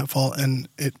tool was at fault, and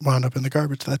it wound up in the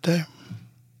garbage that day.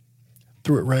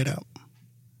 Threw it right out.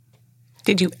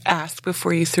 Did you ask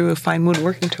before you threw a fine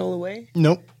woodworking tool away?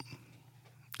 Nope.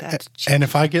 And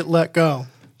if I get let go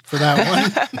for that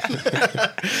one,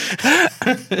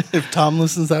 if Tom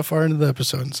listens that far into the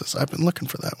episode and says, I've been looking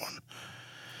for that one.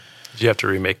 Did you have to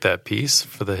remake that piece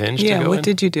for the hinge to go in? Yeah, what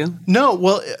did you do? No,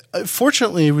 well,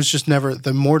 fortunately, it was just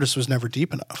the mortise was never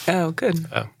deep enough. Oh, good.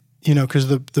 Oh. Because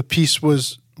the piece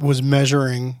was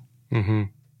measuring. Mm-hmm.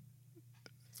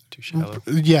 Too shallow.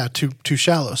 Yeah, too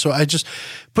shallow. So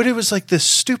but it was like this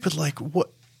stupid, I'd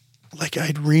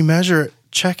remeasure it,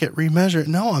 check it, remeasure it.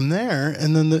 No, I'm there.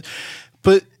 And then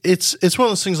but it's one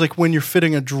of those things like when you're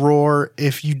fitting a drawer,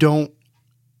 if you don't,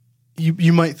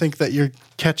 you might think that you're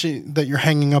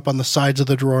hanging up on the sides of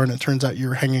the drawer, and it turns out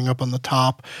you're hanging up on the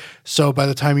top. So by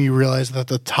the time you realize that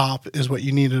the top is what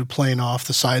you needed to plane off,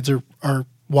 the sides are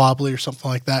wobbly or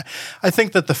something like that. I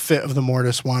think that the fit of the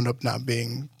mortise wound up not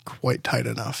being quite tight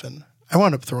enough, and I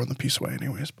wound up throwing the piece away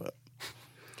anyways. But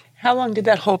how long did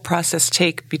that whole process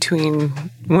take between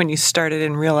when you started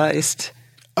and realized,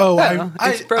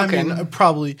 it's broken?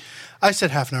 I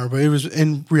said half an hour, but it was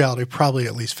in reality probably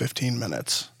at least 15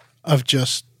 minutes of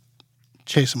just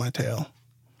chasing my tail.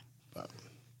 But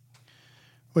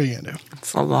what are you going to do?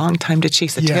 It's a long time to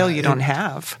chase a tail you don't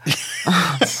have.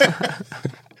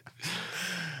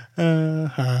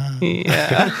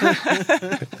 Yeah.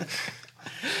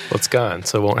 Well, it's gone,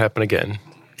 so it won't happen again.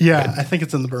 Yeah, Good. I think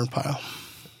it's in the burn pile.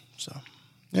 So,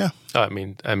 yeah. Oh, I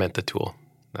meant the tool,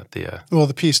 not the... Well,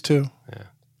 the piece, too. Yeah.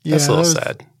 That's a little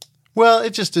sad. Well,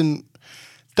 it just didn't...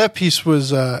 That piece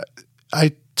was... I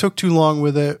took too long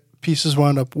with it. Pieces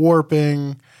wound up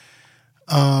warping.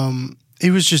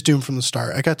 It was just doomed from the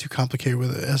start. I got too complicated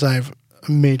with it, as I have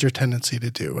a major tendency to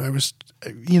do. I was...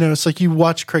 it's like you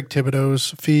watch Craig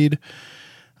Thibodeau's feed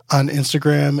on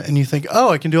Instagram and you think, oh,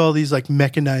 I can do all these like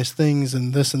mechanized things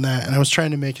and this and that. And I was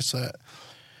trying to make it so that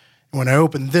when I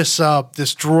opened this up,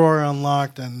 this drawer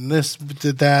unlocked and this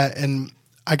did that. And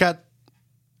I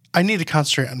need to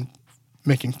concentrate on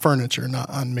making furniture, not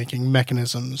on making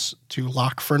mechanisms to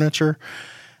lock furniture.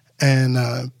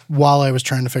 And while I was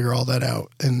trying to figure all that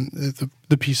out, and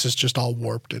the pieces just all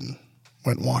warped and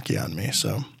went wonky on me.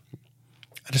 So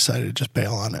I decided to just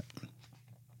bail on it.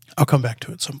 I'll come back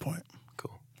to it at some point.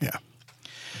 Cool. Yeah.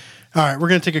 All right, we're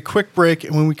going to take a quick break,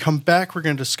 and when we come back, we're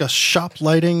going to discuss shop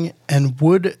lighting and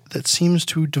wood that seems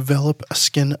to develop a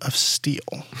skin of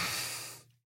steel.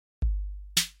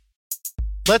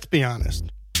 Let's be honest.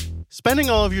 Spending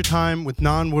all of your time with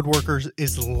non-woodworkers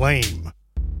is lame,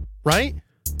 right?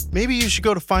 Maybe you should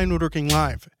go to Fine Woodworking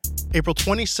Live, April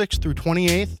 26th through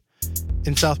 28th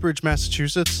in Southbridge,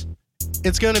 Massachusetts.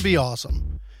 It's going to be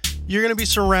awesome. You're going to be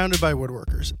surrounded by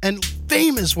woodworkers, and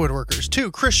famous woodworkers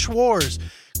too. Chris Schwarz,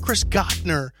 Chris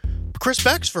Gottner, Chris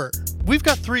Bexford. We've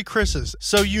got 3 Chris's,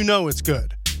 so you know it's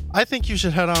good. I think you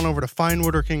should head on over to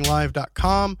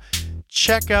finewoodworkinglive.com.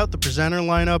 Check out the presenter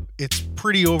lineup. It's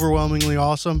pretty overwhelmingly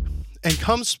awesome. And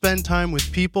come spend time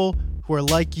with people who are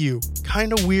like you,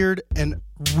 kind of weird and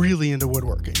really into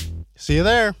woodworking. See you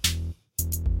there.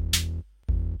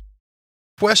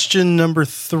 Question number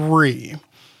 3.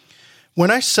 When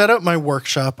I set up my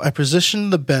workshop, I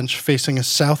positioned the bench facing a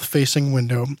south-facing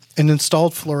window and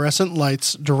installed fluorescent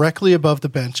lights directly above the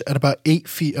bench at about 8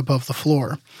 feet above the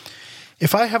floor.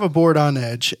 If I have a board on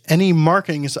edge, any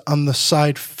markings on the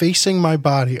side facing my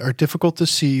body are difficult to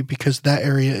see because that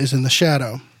area is in the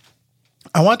shadow.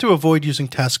 I want to avoid using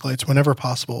task lights whenever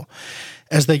possible,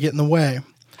 as they get in the way.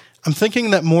 I'm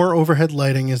thinking that more overhead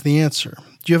lighting is the answer.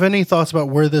 Do you have any thoughts about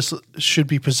where this should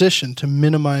be positioned to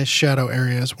minimize shadow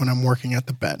areas when I'm working at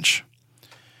the bench?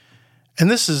 And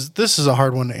this is a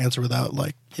hard one to answer without,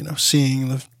 like, seeing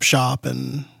the shop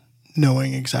and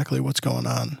knowing exactly what's going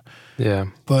on. Yeah.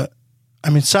 But I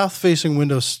mean, south-facing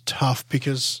window's tough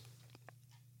because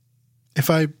if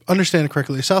I understand it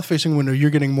correctly, a south-facing window, you're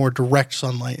getting more direct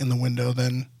sunlight in the window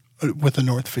than with a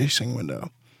north-facing window.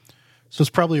 So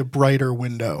it's probably a brighter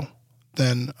window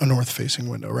than a north-facing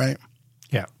window, right?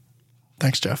 Yeah.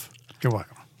 Thanks, Jeff. You're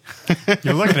welcome.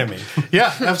 You're looking at me.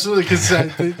 Yeah, absolutely, because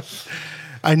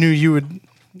I knew you would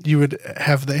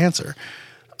have the answer.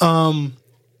 So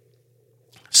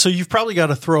you've probably got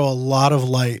to throw a lot of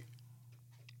light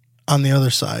on the other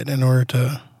side in order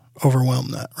to overwhelm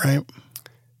that, right?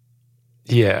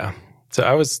 Yeah. So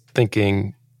I was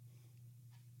thinking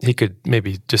he could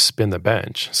maybe just spin the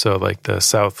bench. So like the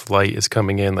south light is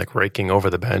coming in, like raking over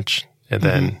the bench, and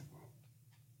then,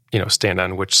 stand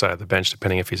on which side of the bench,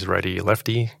 depending if he's righty or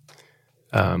lefty.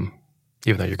 Even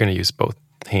though you're going to use both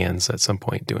hands at some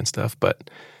point doing stuff. But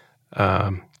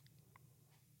the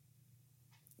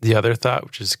other thought,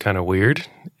 which is kind of weird,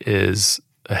 is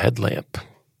a headlamp.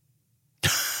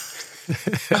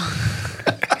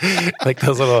 Like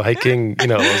those little hiking,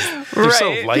 they're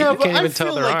so light you can't even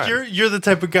tell they're on. You're the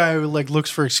type of guy who looks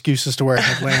for excuses to wear a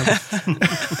headlamp.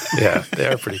 Yeah, they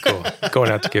are pretty cool.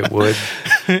 Going out to get wood.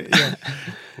 Yeah.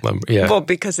 Yeah. Well,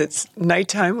 because it's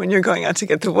nighttime when you're going out to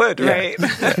get the wood, right?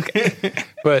 Yeah. Okay.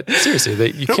 But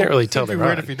seriously, you can't really tell they're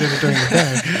on. It'd be weird if you did it during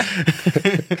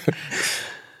the day.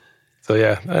 So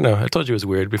yeah, I know. I told you it was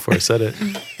weird before I said it.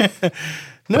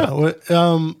 No.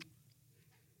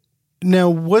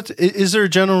 Now, what is there a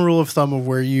general rule of thumb of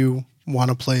where you want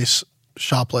to place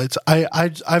shop lights?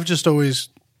 I've just always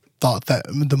thought that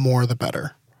the more the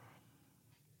better.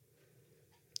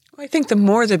 I think the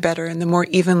more the better, and the more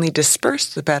evenly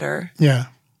dispersed the better. Yeah.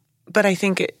 But I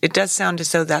think it does sound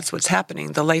as though that's what's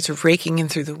happening. The lights are raking in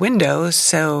through the window.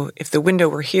 So if the window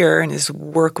were here and his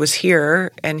work was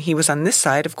here and he was on this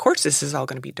side, of course this is all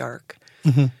going to be dark.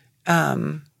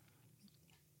 Mm-hmm.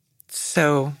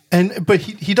 But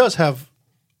he does have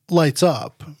lights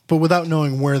up, but without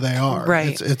knowing where they are,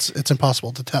 right? It's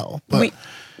impossible to tell. But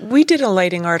we did a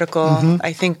lighting article.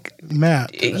 I think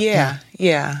Matt.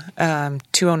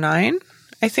 209.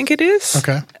 I think it is.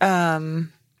 Okay.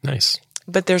 Nice.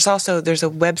 But there's a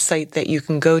website that you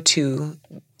can go to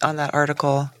on that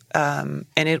article, and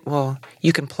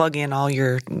you can plug in all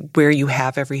where you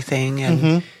have everything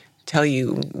and tell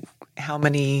you how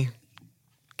many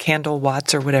candle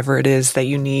watts or whatever it is that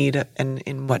you need and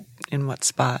in what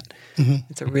spot.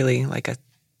 It's a really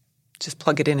just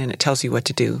plug it in and it tells you what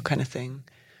to do kind of thing.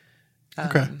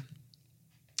 Okay.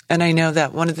 And I know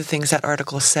that one of the things that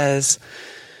article says,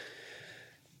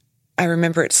 I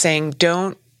remember it saying,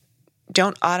 don't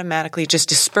automatically just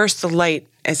disperse the light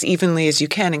as evenly as you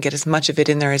can and get as much of it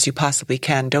in there as you possibly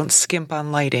can. Don't skimp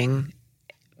on lighting,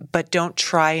 but don't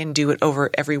try and do it over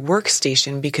every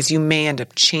workstation because you may end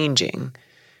up changing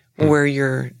where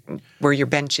your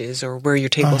bench is or where your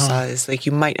table saw is. Like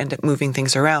you might end up moving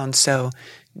things around. So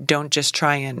don't just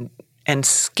try and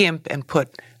skimp and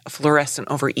put a fluorescent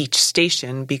over each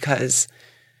station, because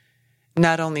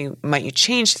not only might you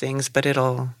change things, but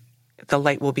the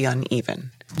light will be uneven.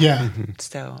 Yeah.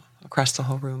 So across the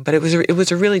whole room. But it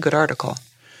was a really good article.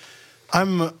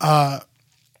 I'm in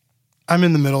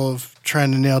the middle of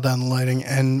trying to nail down the lighting,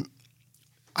 and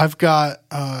I've got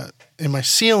in my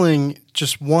ceiling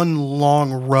just one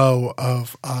long row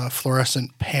of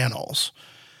fluorescent panels.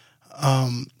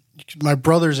 My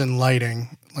brother's in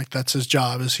lighting, like that's his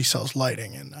job, is he sells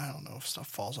lighting, and I don't know if stuff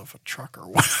falls off a truck or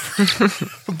whatever.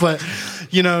 But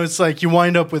it's like you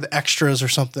wind up with extras or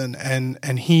something,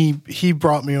 and he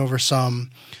brought me over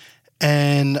some,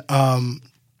 and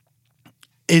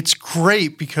it's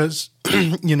great because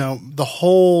the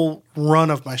whole run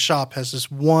of my shop has this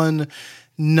one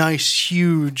nice,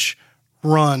 huge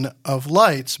run of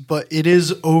lights, but it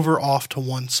is over off to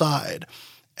one side.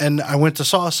 And I went to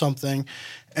saw something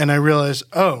and I realized,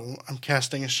 oh, I'm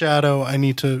casting a shadow. I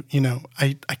need to,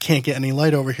 I can't get any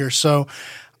light over here. So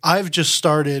I've just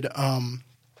started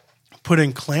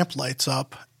putting clamp lights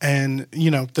up, and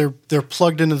they're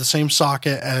plugged into the same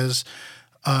socket as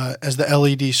the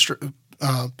LED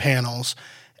panels,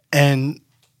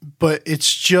 but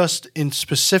it's just in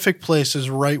specific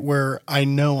places right where I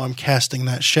know I'm casting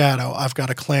that shadow. I've got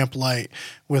a clamp light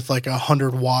with like a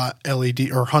 100-watt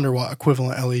LED or 100-watt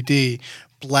equivalent LED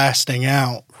blasting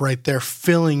out right there,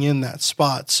 filling in that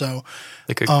spot. So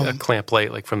like a clamp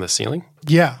light, like from the ceiling?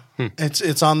 Yeah.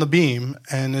 It's on the beam,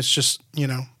 and it's just,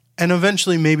 and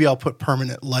eventually maybe I'll put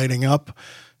permanent lighting up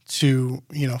to,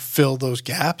 fill those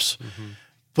gaps. Mm-hmm.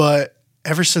 But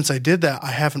ever since I did that,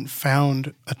 I haven't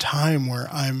found a time where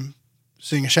I'm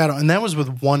seeing a shadow. And that was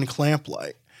with one clamp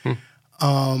light.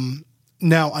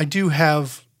 Now I do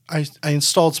have, I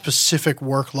installed specific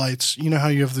work lights. You know how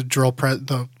you have the drill press,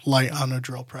 the light on a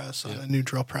drill press, on a new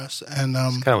drill press. And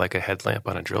it's kind of like a headlamp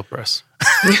on a drill press.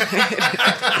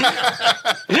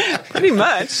 Pretty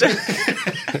much.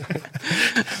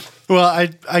 Well,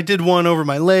 I did one over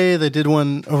my lathe. I did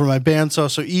one over my bandsaw.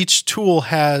 So each tool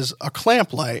has a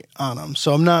clamp light on them.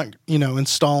 So I'm not,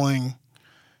 installing,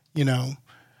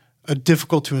 a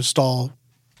difficult to install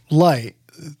light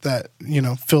that,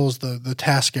 fills the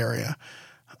task area.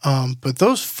 But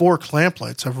those 4 clamp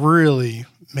lights have really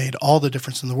made all the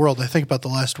difference in the world. I think about the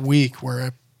last week where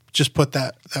I just put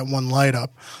that one light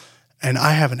up, and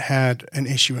I haven't had an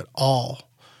issue at all.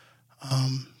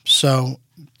 So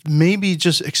maybe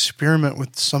just experiment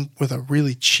with a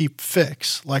really cheap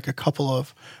fix, like a couple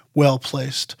of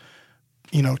well-placed,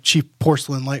 cheap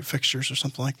porcelain light fixtures or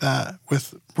something like that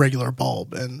with regular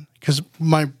bulb. And because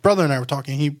my brother and I were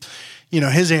talking,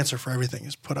 his answer for everything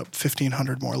is put up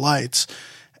 1,500 more lights.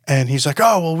 And he's like,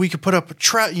 oh, well, we could put up a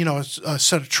track, a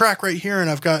set of track right here. And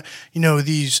I've got,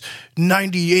 these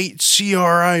 98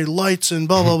 CRI lights and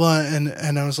blah, blah, blah.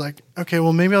 And I was like, okay,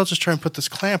 well, maybe I'll just try and put this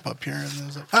clamp up here. And I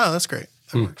was like, oh, that's great.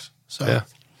 That works. So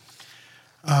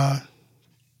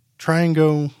try and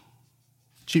go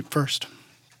cheap first.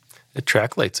 The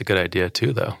track light's a good idea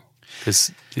too, though,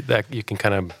 because that you can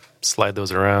kind of slide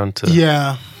those around to.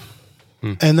 Yeah.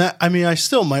 And that, I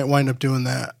still might wind up doing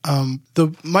that.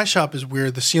 My shop is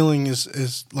weird. The ceiling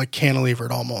is like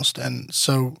cantilevered almost. And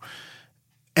so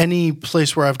any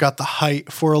place where I've got the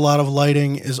height for a lot of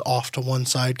lighting is off to one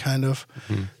side kind of.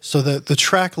 Mm-hmm. So the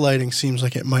track lighting seems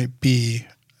like it might be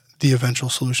the eventual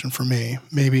solution for me.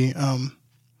 Maybe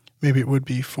it would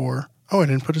be for, I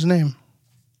didn't put his name.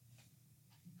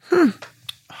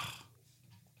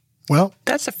 Well.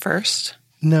 That's a first.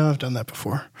 No, I've done that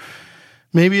before.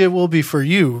 Maybe it will be for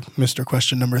you, Mr.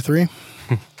 Question number 3.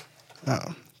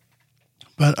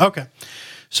 But okay.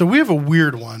 So we have a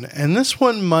weird one, and this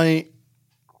one might,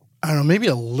 I don't know, maybe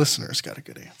a listener's got a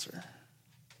good answer.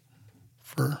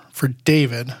 For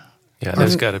David. Yeah,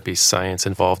 there's got to be science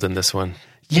involved in this one.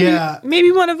 Yeah.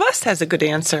 Maybe one of us has a good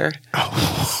answer.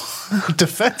 Oh,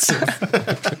 defensive.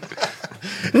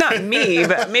 Not me,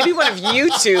 but maybe one of you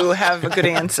two have a good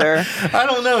answer. I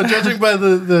don't know. Judging by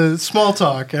the small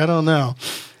talk, I don't know.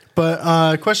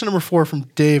 But question number 4 from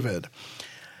David.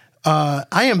 I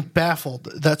am baffled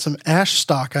that some ash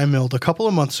stock I milled a couple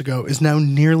of months ago is now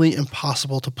nearly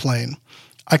impossible to plane.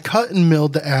 I cut and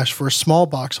milled the ash for a small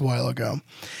box a while ago.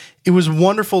 It was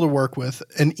wonderful to work with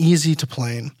and easy to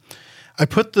plane. I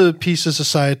put the pieces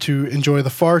aside to enjoy the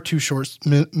far too short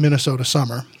Minnesota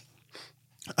summer.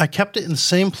 I kept it in the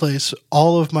same place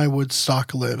all of my wood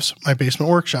stock lives, my basement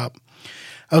workshop.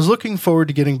 I was looking forward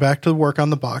to getting back to the work on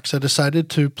the box. I decided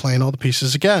to plane all the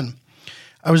pieces again.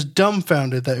 I was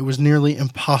dumbfounded that it was nearly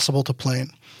impossible to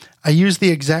plane. I used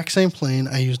the exact same plane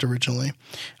I used originally.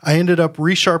 I ended up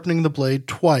resharpening the blade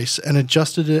twice and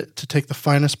adjusted it to take the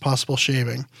finest possible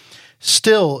shaving.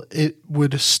 Still, it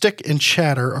would stick and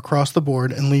chatter across the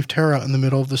board and leave tear out in the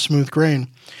middle of the smooth grain.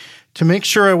 To make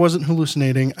sure I wasn't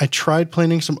hallucinating, I tried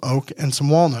planing some oak and some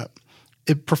walnut.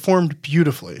 It performed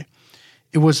beautifully.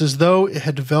 It was as though it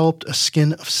had developed a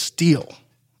skin of steel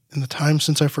in the time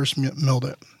since I first milled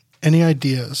it. Any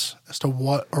ideas as to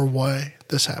what or why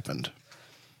this happened?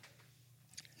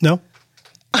 No?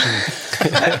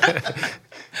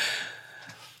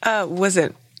 Was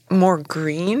it more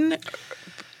green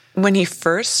when he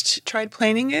first tried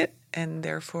planing it, and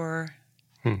therefore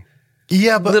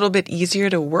yeah, but a little bit easier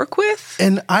to work with?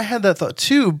 And I had that thought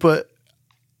too, but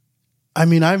I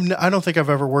mean, I don't think I've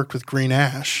ever worked with green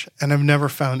ash, and I've never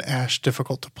found ash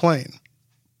difficult to plane.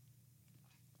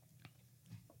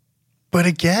 But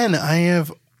again, I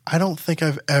don't think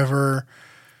I've ever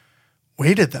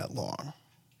waited that long.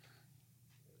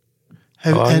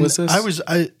 How long was this?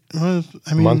 I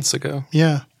mean, months ago.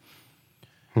 Yeah.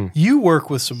 You work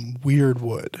with some weird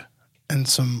wood and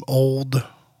some old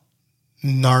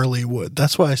gnarly wood.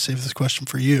 That's why I saved this question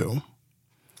for you.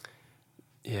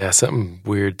 Yeah, something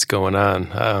weird's going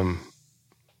on.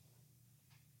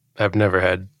 I've never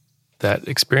had that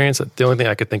experience. The only thing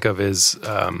I could think of is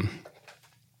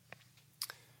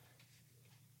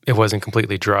it wasn't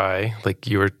completely dry, like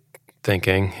you were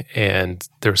thinking, and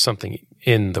there was something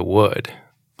in the wood,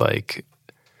 like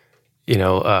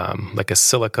like a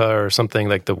silica or something,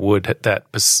 like the wood that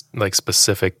like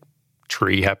specific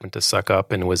tree happened to suck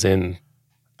up and was in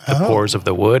the pores of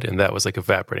the wood, and that was like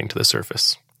evaporating to the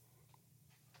surface.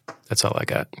 That's all I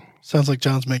got. Sounds like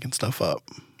John's making stuff up.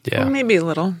 Yeah. Well, maybe a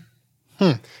little.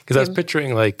 Because I was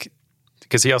picturing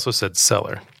because he also said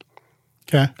cellar.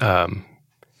 Okay. And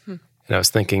I was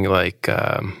thinking like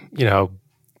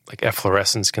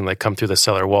efflorescence can like come through the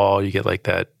cellar wall. You get like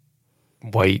that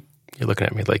white, you're looking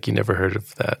at me like you never heard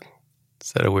of that.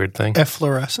 Is that a weird thing?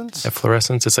 Efflorescence?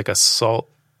 Efflorescence. It's like a salt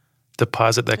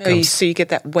deposit that comes. So you get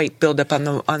that white buildup on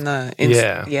the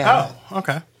inside. Yeah. Oh,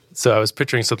 okay. So I was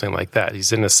picturing something like that.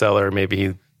 He's in a cellar, maybe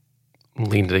he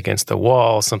leaned it against the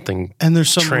wall, something and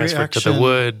there's some transferred to the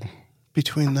wood.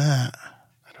 Between that.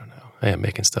 I don't know. I am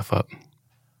making stuff up.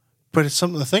 But it's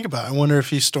something to think about. I wonder if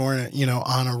he's storing it,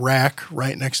 on a rack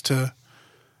right next to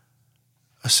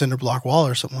a cinder block wall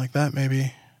or something like that,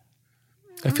 maybe.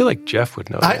 I feel like Jeff would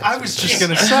know. I was just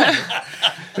going to say.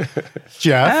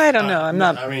 Jeff? I don't know. I'm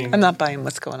not buying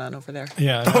what's going on over there.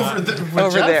 Yeah.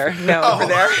 Over there. No, over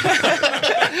there.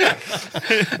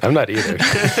 I'm not either.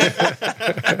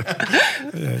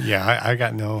 I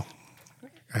got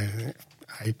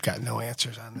no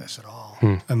answers on this at all.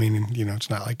 I mean, it's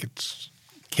not like it's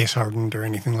case hardened or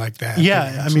anything like that.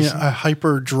 Yeah, a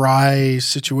hyper dry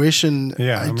situation.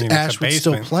 Yeah, ash would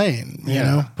still plain,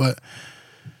 but.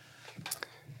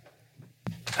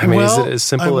 Is it as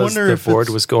simple as the board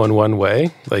was going one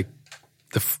way? Like,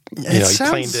 he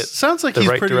planed it sounds like the he's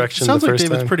right pretty, direction sounds the like first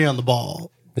David's time? pretty on the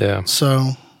ball. Yeah. So,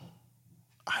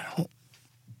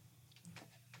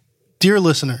 dear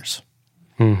listeners,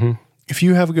 if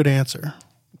you have a good answer,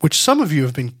 which some of you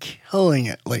have been killing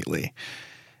it lately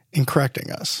in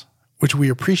correcting us, which we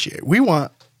appreciate. We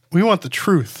want the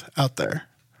truth out there.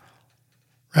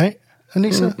 Right,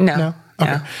 Anissa? No.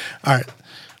 Okay. No. All right.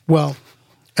 Well,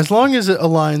 as long as it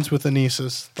aligns with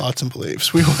Anissa's thoughts and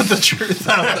beliefs, we want the truth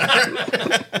out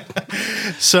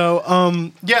there.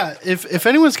 So, if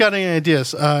anyone's got any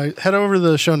ideas, head over to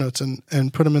the show notes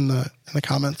and put them in the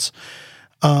comments.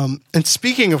 And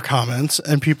speaking of comments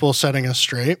and people setting us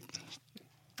straight,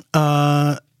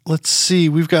 let's see.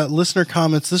 We've got listener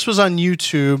comments. This was on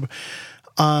YouTube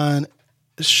on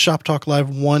Shop Talk Live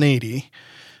 180.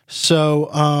 So,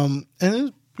 and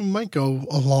it might go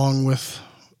along with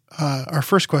our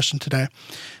first question today,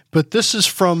 but this is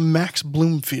from Max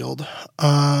Bloomfield.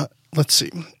 Let's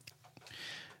see.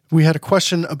 We had a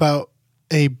question about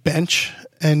a bench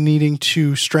and needing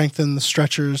to strengthen the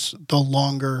stretchers the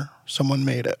longer someone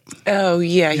made it. Oh,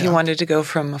 yeah. He wanted to go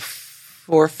from a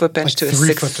 4-foot bench to a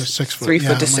 3 foot to 6 foot. 3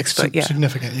 foot to 6 foot, yeah.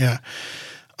 Significant, yeah.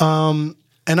 And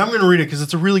I'm going to read it because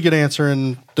it's a really good answer,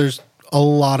 and there's a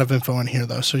lot of info in here,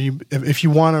 though. So if you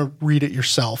want to read it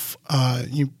yourself,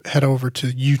 you head over to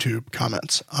YouTube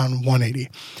comments on 180.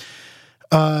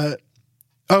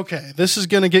 Okay, this is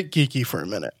going to get geeky for a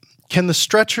minute. Can the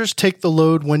stretchers take the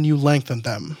load when you lengthen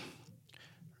them?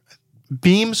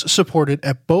 Beams supported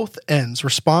at both ends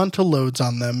respond to loads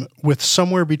on them with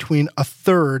somewhere between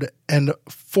 1/3 and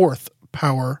 1/4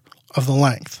 power of the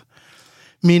length,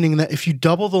 meaning that if you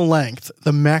double the length,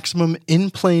 the maximum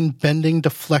in-plane bending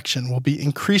deflection will be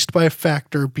increased by a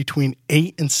factor between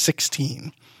 8 and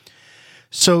 16.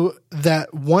 So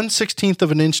that 1/16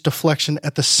 of an inch deflection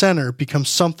at the center becomes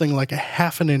something like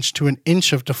 1/2 an inch to an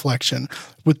inch of deflection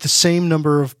with the same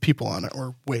number of people on it,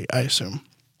 or weight, I assume.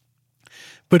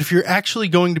 But if you're actually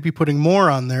going to be putting more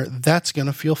on there, that's going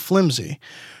to feel flimsy.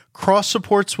 Cross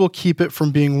supports will keep it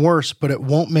from being worse, but it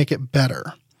won't make it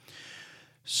better.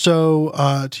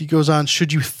 So he goes on,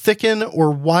 should you thicken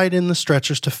or widen the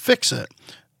stretchers to fix it?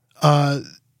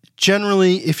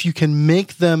 Generally, if you can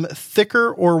make them thicker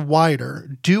or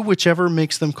wider, do whichever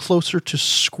makes them closer to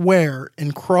square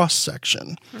in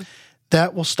cross-section.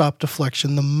 That will stop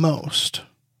deflection the most.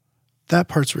 That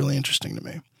part's really interesting to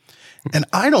me. And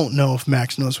I don't know if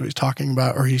Max knows what he's talking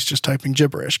about or he's just typing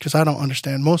gibberish because I don't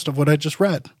understand most of what I just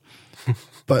read.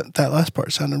 But that last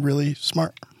part sounded really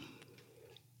smart.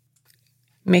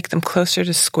 Make them closer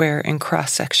to square in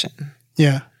cross-section.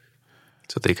 Yeah.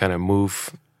 so they kind of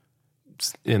move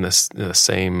in the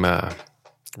same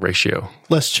ratio.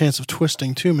 Less chance of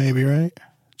twisting too, maybe, right?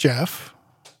 Jeff?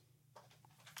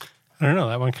 I don't know.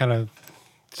 That one kind of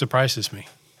surprises me.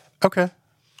 Okay.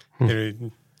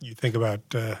 You think about,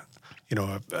 a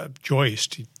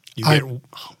joist, you get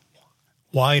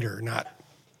wider, not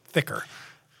thicker.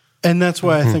 And that's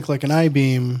why I think like an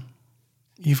I-beam,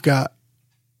 you've got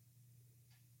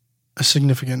a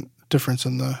significant difference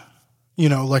in the,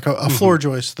 like a floor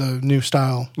joist, the new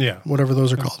style. Yeah. Whatever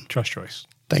those are called. Truss joist.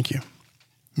 Thank you,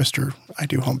 Mr. I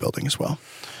do home building as well.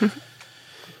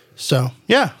 So,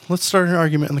 yeah, let's start an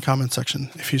argument in the comment section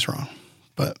if he's wrong.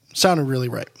 But sounded really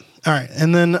right. All right.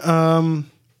 And then...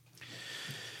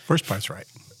 First part's right.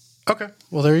 Okay.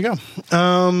 Well, there you go.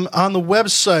 On the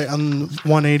website, on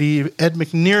 180, Ed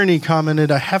McNearney commented,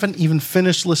 I haven't even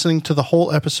finished listening to the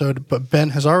whole episode, but Ben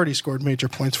has already scored major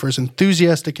points for his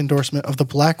enthusiastic endorsement of the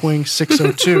Blackwing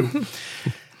 602.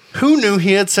 Who knew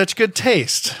he had such good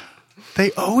taste?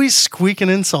 They always squeak an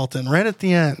insult in right at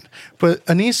the end. But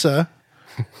Anissa,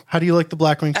 how do you like the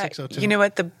Blackwing 602? You know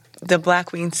what? The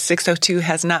Blackwing 602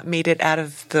 has not made it out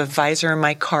of the visor in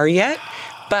my car yet,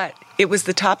 but it was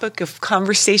the topic of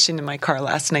conversation in my car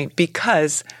last night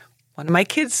because one of my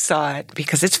kids saw it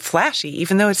because it's flashy,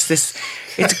 even though it's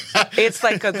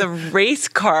like the race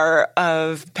car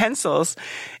of pencils,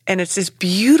 and it's this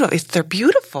beautiful. They're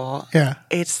beautiful. Yeah,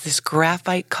 it's this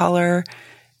graphite color,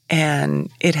 and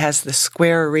it has the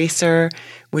square eraser,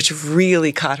 which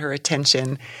really caught her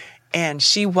attention. And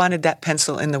she wanted that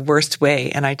pencil in the worst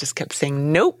way, and I just kept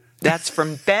saying, nope. That's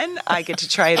from Ben. I get to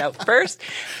try it out first.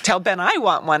 Tell Ben I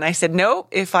want one. I said, no,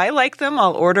 if I like them,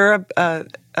 I'll order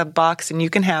a box and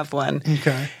you can have one.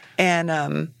 Okay.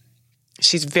 And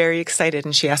she's very excited.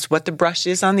 And she asked what the brush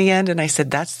is on the end. And I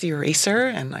said, that's the eraser.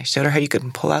 And I showed her how you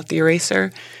could pull out the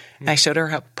eraser. And I showed her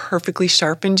how perfectly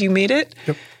sharpened you made it.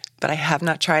 Yep. But I have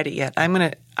not tried it yet. I'm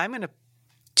gonna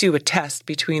do a test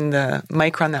between the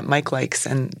Micron that Mike likes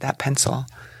and that pencil.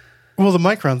 Well, the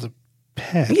Micron's a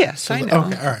pen. Yes, so I know.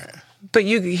 Okay, all right. But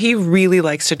he really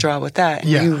likes to draw with that. And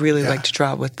Yeah, you really yeah. like to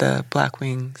draw with the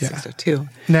Blackwing 602.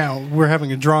 Now, we're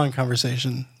having a drawing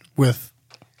conversation with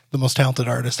the most talented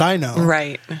artist I know.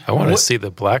 Right. I want to see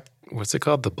the what's it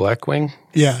called? The Blackwing?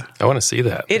 Yeah. I want to see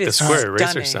that. It the is square eraser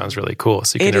stunning. sounds really cool.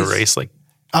 So you can erase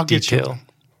I'll get you detail.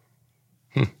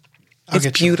 one.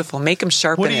 It's beautiful. Make them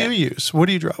sharpen What do you use? What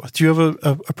do you draw with? Do you have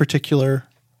a particular...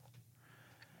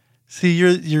 See,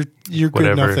 you're good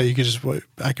Whatever. enough that you can just...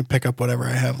 I can pick up whatever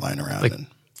I have lying around. Like,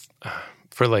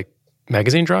 for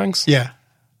magazine drawings? Yeah.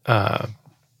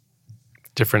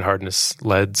 Different hardness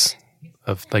leads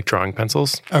of drawing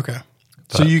pencils. Okay.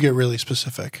 So you get really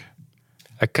specific.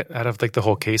 Out of the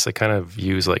whole case, I kind of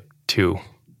use two.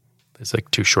 There's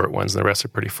two short ones, and the rest are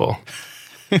pretty full.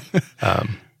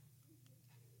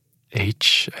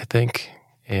 H, I think,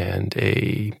 and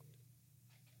a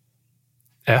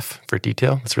F for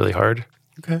detail. It's really hard.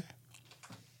 Okay.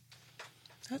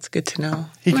 That's good to know.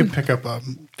 He can pick up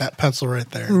that pencil right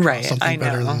there. Right. Something I know.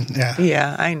 better than,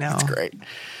 Yeah, I know. That's great.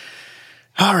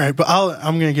 All right, but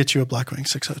I'm going to get you a Blackwing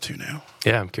 602 now.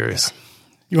 Yeah, I'm curious.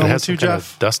 You want it one has too, some kind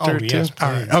Jeff? of duster too. Yes, All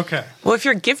right. Okay. Well, if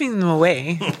you're giving them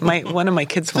away, one of my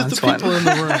kids wants The people one. in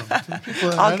the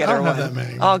room. I'll get her I don't one. have that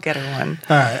many. I'll get her one.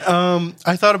 All right.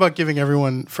 I thought about giving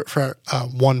everyone for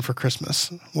one for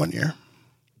Christmas one year,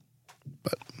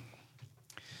 but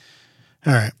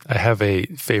all right. I have a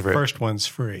favorite. First one's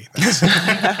free.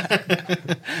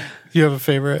 You have a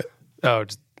favorite? Oh,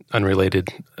 just unrelated.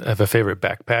 I have a favorite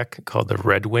backpack called the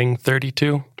Red Wing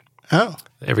 32. Oh,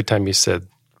 Every time you said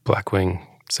Blackwing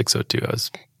 602, I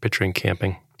was picturing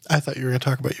camping. I thought you were going to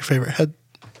talk about your favorite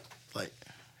headlight.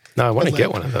 No, I want to get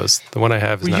Headlamp. one of those. The one I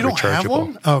have is Well, not you don't have rechargeable.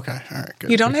 one? Oh, okay. All right.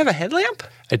 Good. You don't have a headlamp?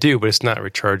 I do, but it's not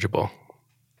rechargeable.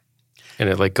 And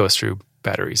it goes through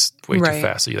batteries way too Right.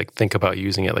 fast. So you think about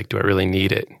using it. Do I really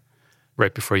need it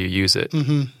right before you use it?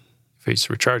 Mm-hmm. If it's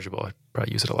rechargeable, I'd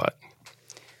probably use it a lot.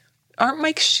 Aren't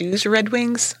Mike's shoes Red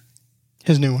Wings?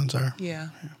 His new ones are. Yeah.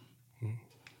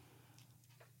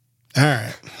 All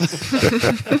right.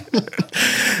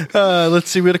 Let's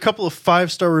see. We had a couple of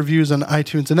 5-star reviews on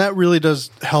iTunes, and that really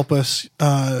does help us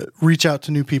reach out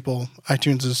to new people.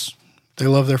 iTunes they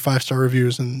love their 5-star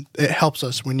reviews, and it helps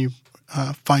us when you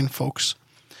find folks.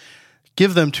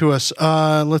 Give them to us.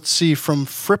 Let's see. From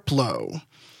Friplo.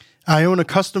 I own a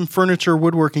custom furniture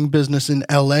woodworking business in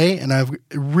LA, and I've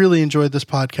really enjoyed this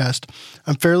podcast.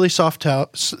 I'm fairly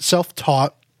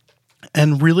self-taught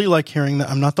and really like hearing that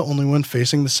I'm not the only one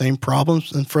facing the same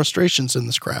problems and frustrations in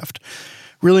this craft.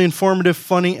 Really informative,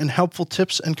 funny, and helpful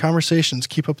tips and conversations.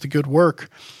 Keep up the good work.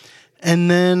 And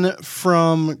then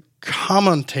from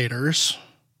commentators,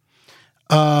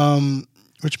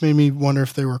 which made me wonder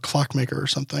if they were a clockmaker or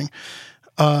something.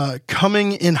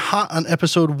 Coming in hot on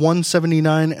episode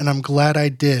 179, and I'm glad I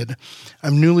did.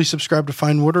 I'm newly subscribed to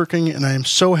Fine Woodworking, and I am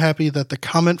so happy that the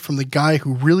comment from the guy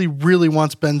who really, really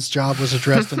wants Ben's job was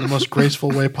addressed in the most graceful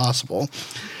way possible.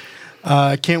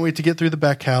 Can't wait to get through the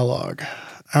back catalog.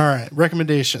 All right,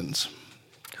 recommendations.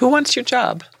 Who wants your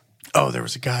job? Oh, there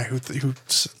was a guy who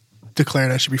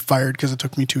declared I should be fired because it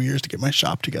took me 2 years to get my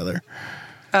shop together.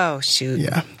 Oh, shoot.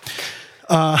 Yeah.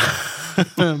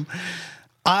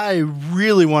 I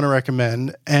really want to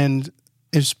recommend, and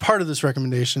as part of this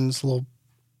recommendation, it's a little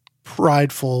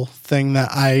prideful thing that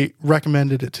I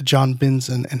recommended it to John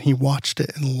Binzen, and he watched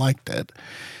it and liked it.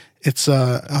 It's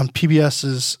on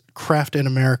PBS's Craft in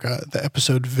America, the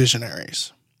episode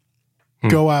Visionaries.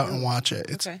 Go out and watch it.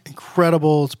 It's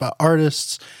incredible. It's about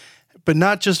artists, but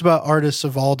not just about artists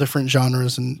of all different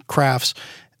genres and crafts.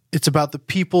 It's about the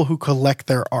people who collect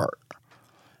their art.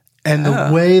 And the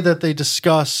way that they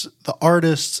discuss the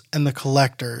artists and the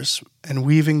collectors and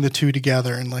weaving the two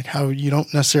together, and like how you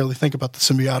don't necessarily think about the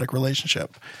symbiotic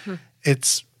relationship.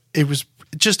 It was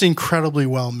just incredibly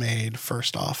well made,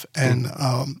 first off. And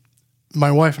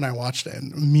my wife and I watched it,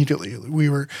 and immediately we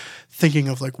were thinking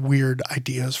of like weird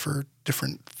ideas for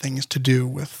different things to do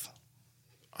with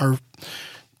our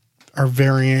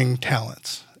varying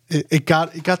talents. It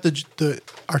got the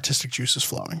artistic juices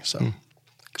flowing. So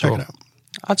check it out.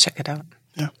 I'll check it out.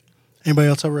 Yeah. Anybody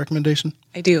else have a recommendation?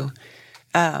 I do.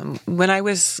 When I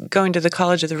was going to the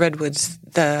College of the Redwoods,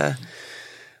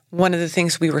 one of the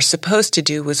things we were supposed to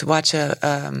do was watch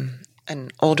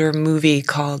an older movie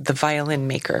called The Violin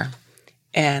Maker.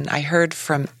 And I heard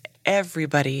from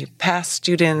everybody, past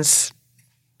students,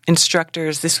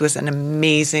 instructors, this was an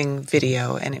amazing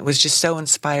video. And it was just so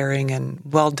inspiring and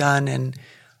well done and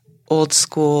old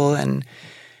school. And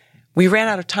we ran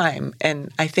out of time. And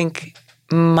I think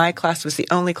my class was the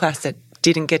only class that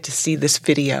didn't get to see this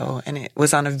video, and it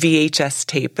was on a VHS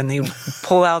tape, and they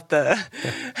pull out the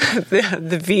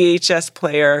VHS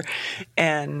player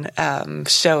and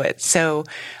show it. So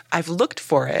I've looked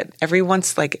for it every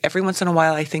once in a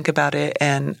while. I think about it,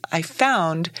 and I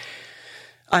found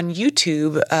on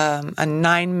YouTube a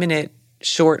 9-minute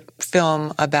short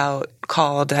film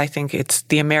called, I think it's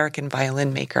The American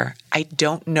Violin Maker. I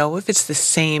don't know if it's the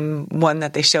same one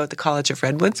that they show at the College of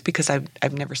Redwoods because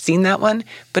I've never seen that one,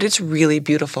 but it's really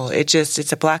beautiful.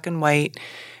 It's a black and white,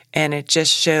 and it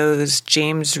just shows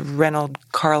James Reynold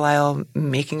Carlisle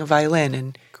making a violin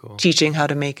and teaching how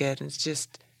to make it. It's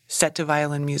just set to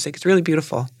violin music. It's really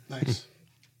beautiful. Nice.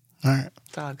 All right.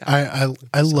 That's all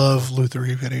I love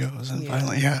Lutherie videos and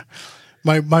violin. Yeah.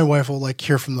 My wife will like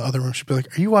hear from the other room. She'll be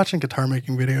like, "Are you watching guitar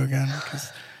making video again?"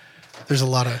 Because there's a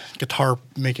lot of guitar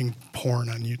making porn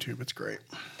on YouTube. It's great.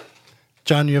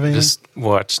 John, you have anything? Just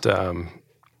watched a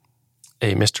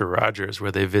Mr. Rogers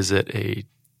where they visit a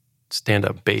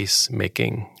stand-up bass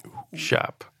making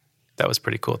shop. That was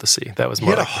pretty cool to see. That was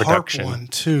more like production. He had a harp one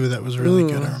too. That was really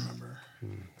good. I remember.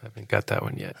 I haven't got that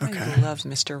one yet. Okay. I love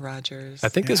Mr. Rogers. I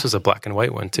think this was a black and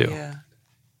white one too. Yeah.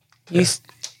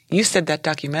 You said that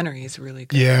documentary is really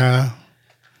good. Yeah.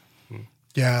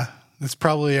 Yeah. It's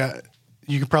probably,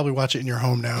 you can probably watch it in your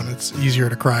home now, and it's easier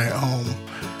to cry at home.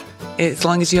 As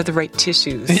long as you have the right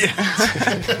tissues. Yeah.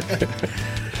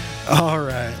 All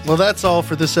right. Well, that's all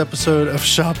for this episode of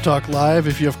Shop Talk Live.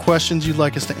 If you have questions you'd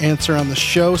like us to answer on the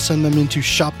show, send them into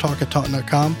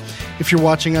shoptalk@taunton.com. If you're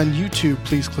watching on YouTube,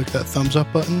 please click that thumbs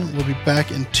up button. We'll be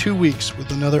back in 2 weeks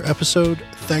with another episode.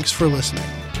 Thanks for listening.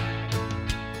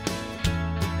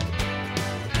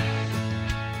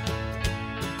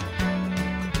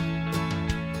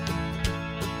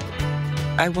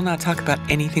 I will not talk about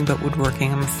anything but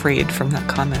woodworking. I'm afraid from that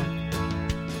comment.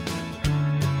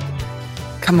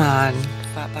 Come on.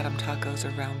 Flat bottom tacos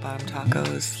or round bottom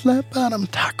tacos? Flat bottom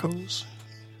tacos.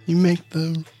 You make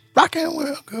the rockin'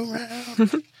 world go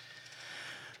round.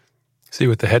 See,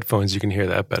 with the headphones, you can hear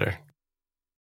that better.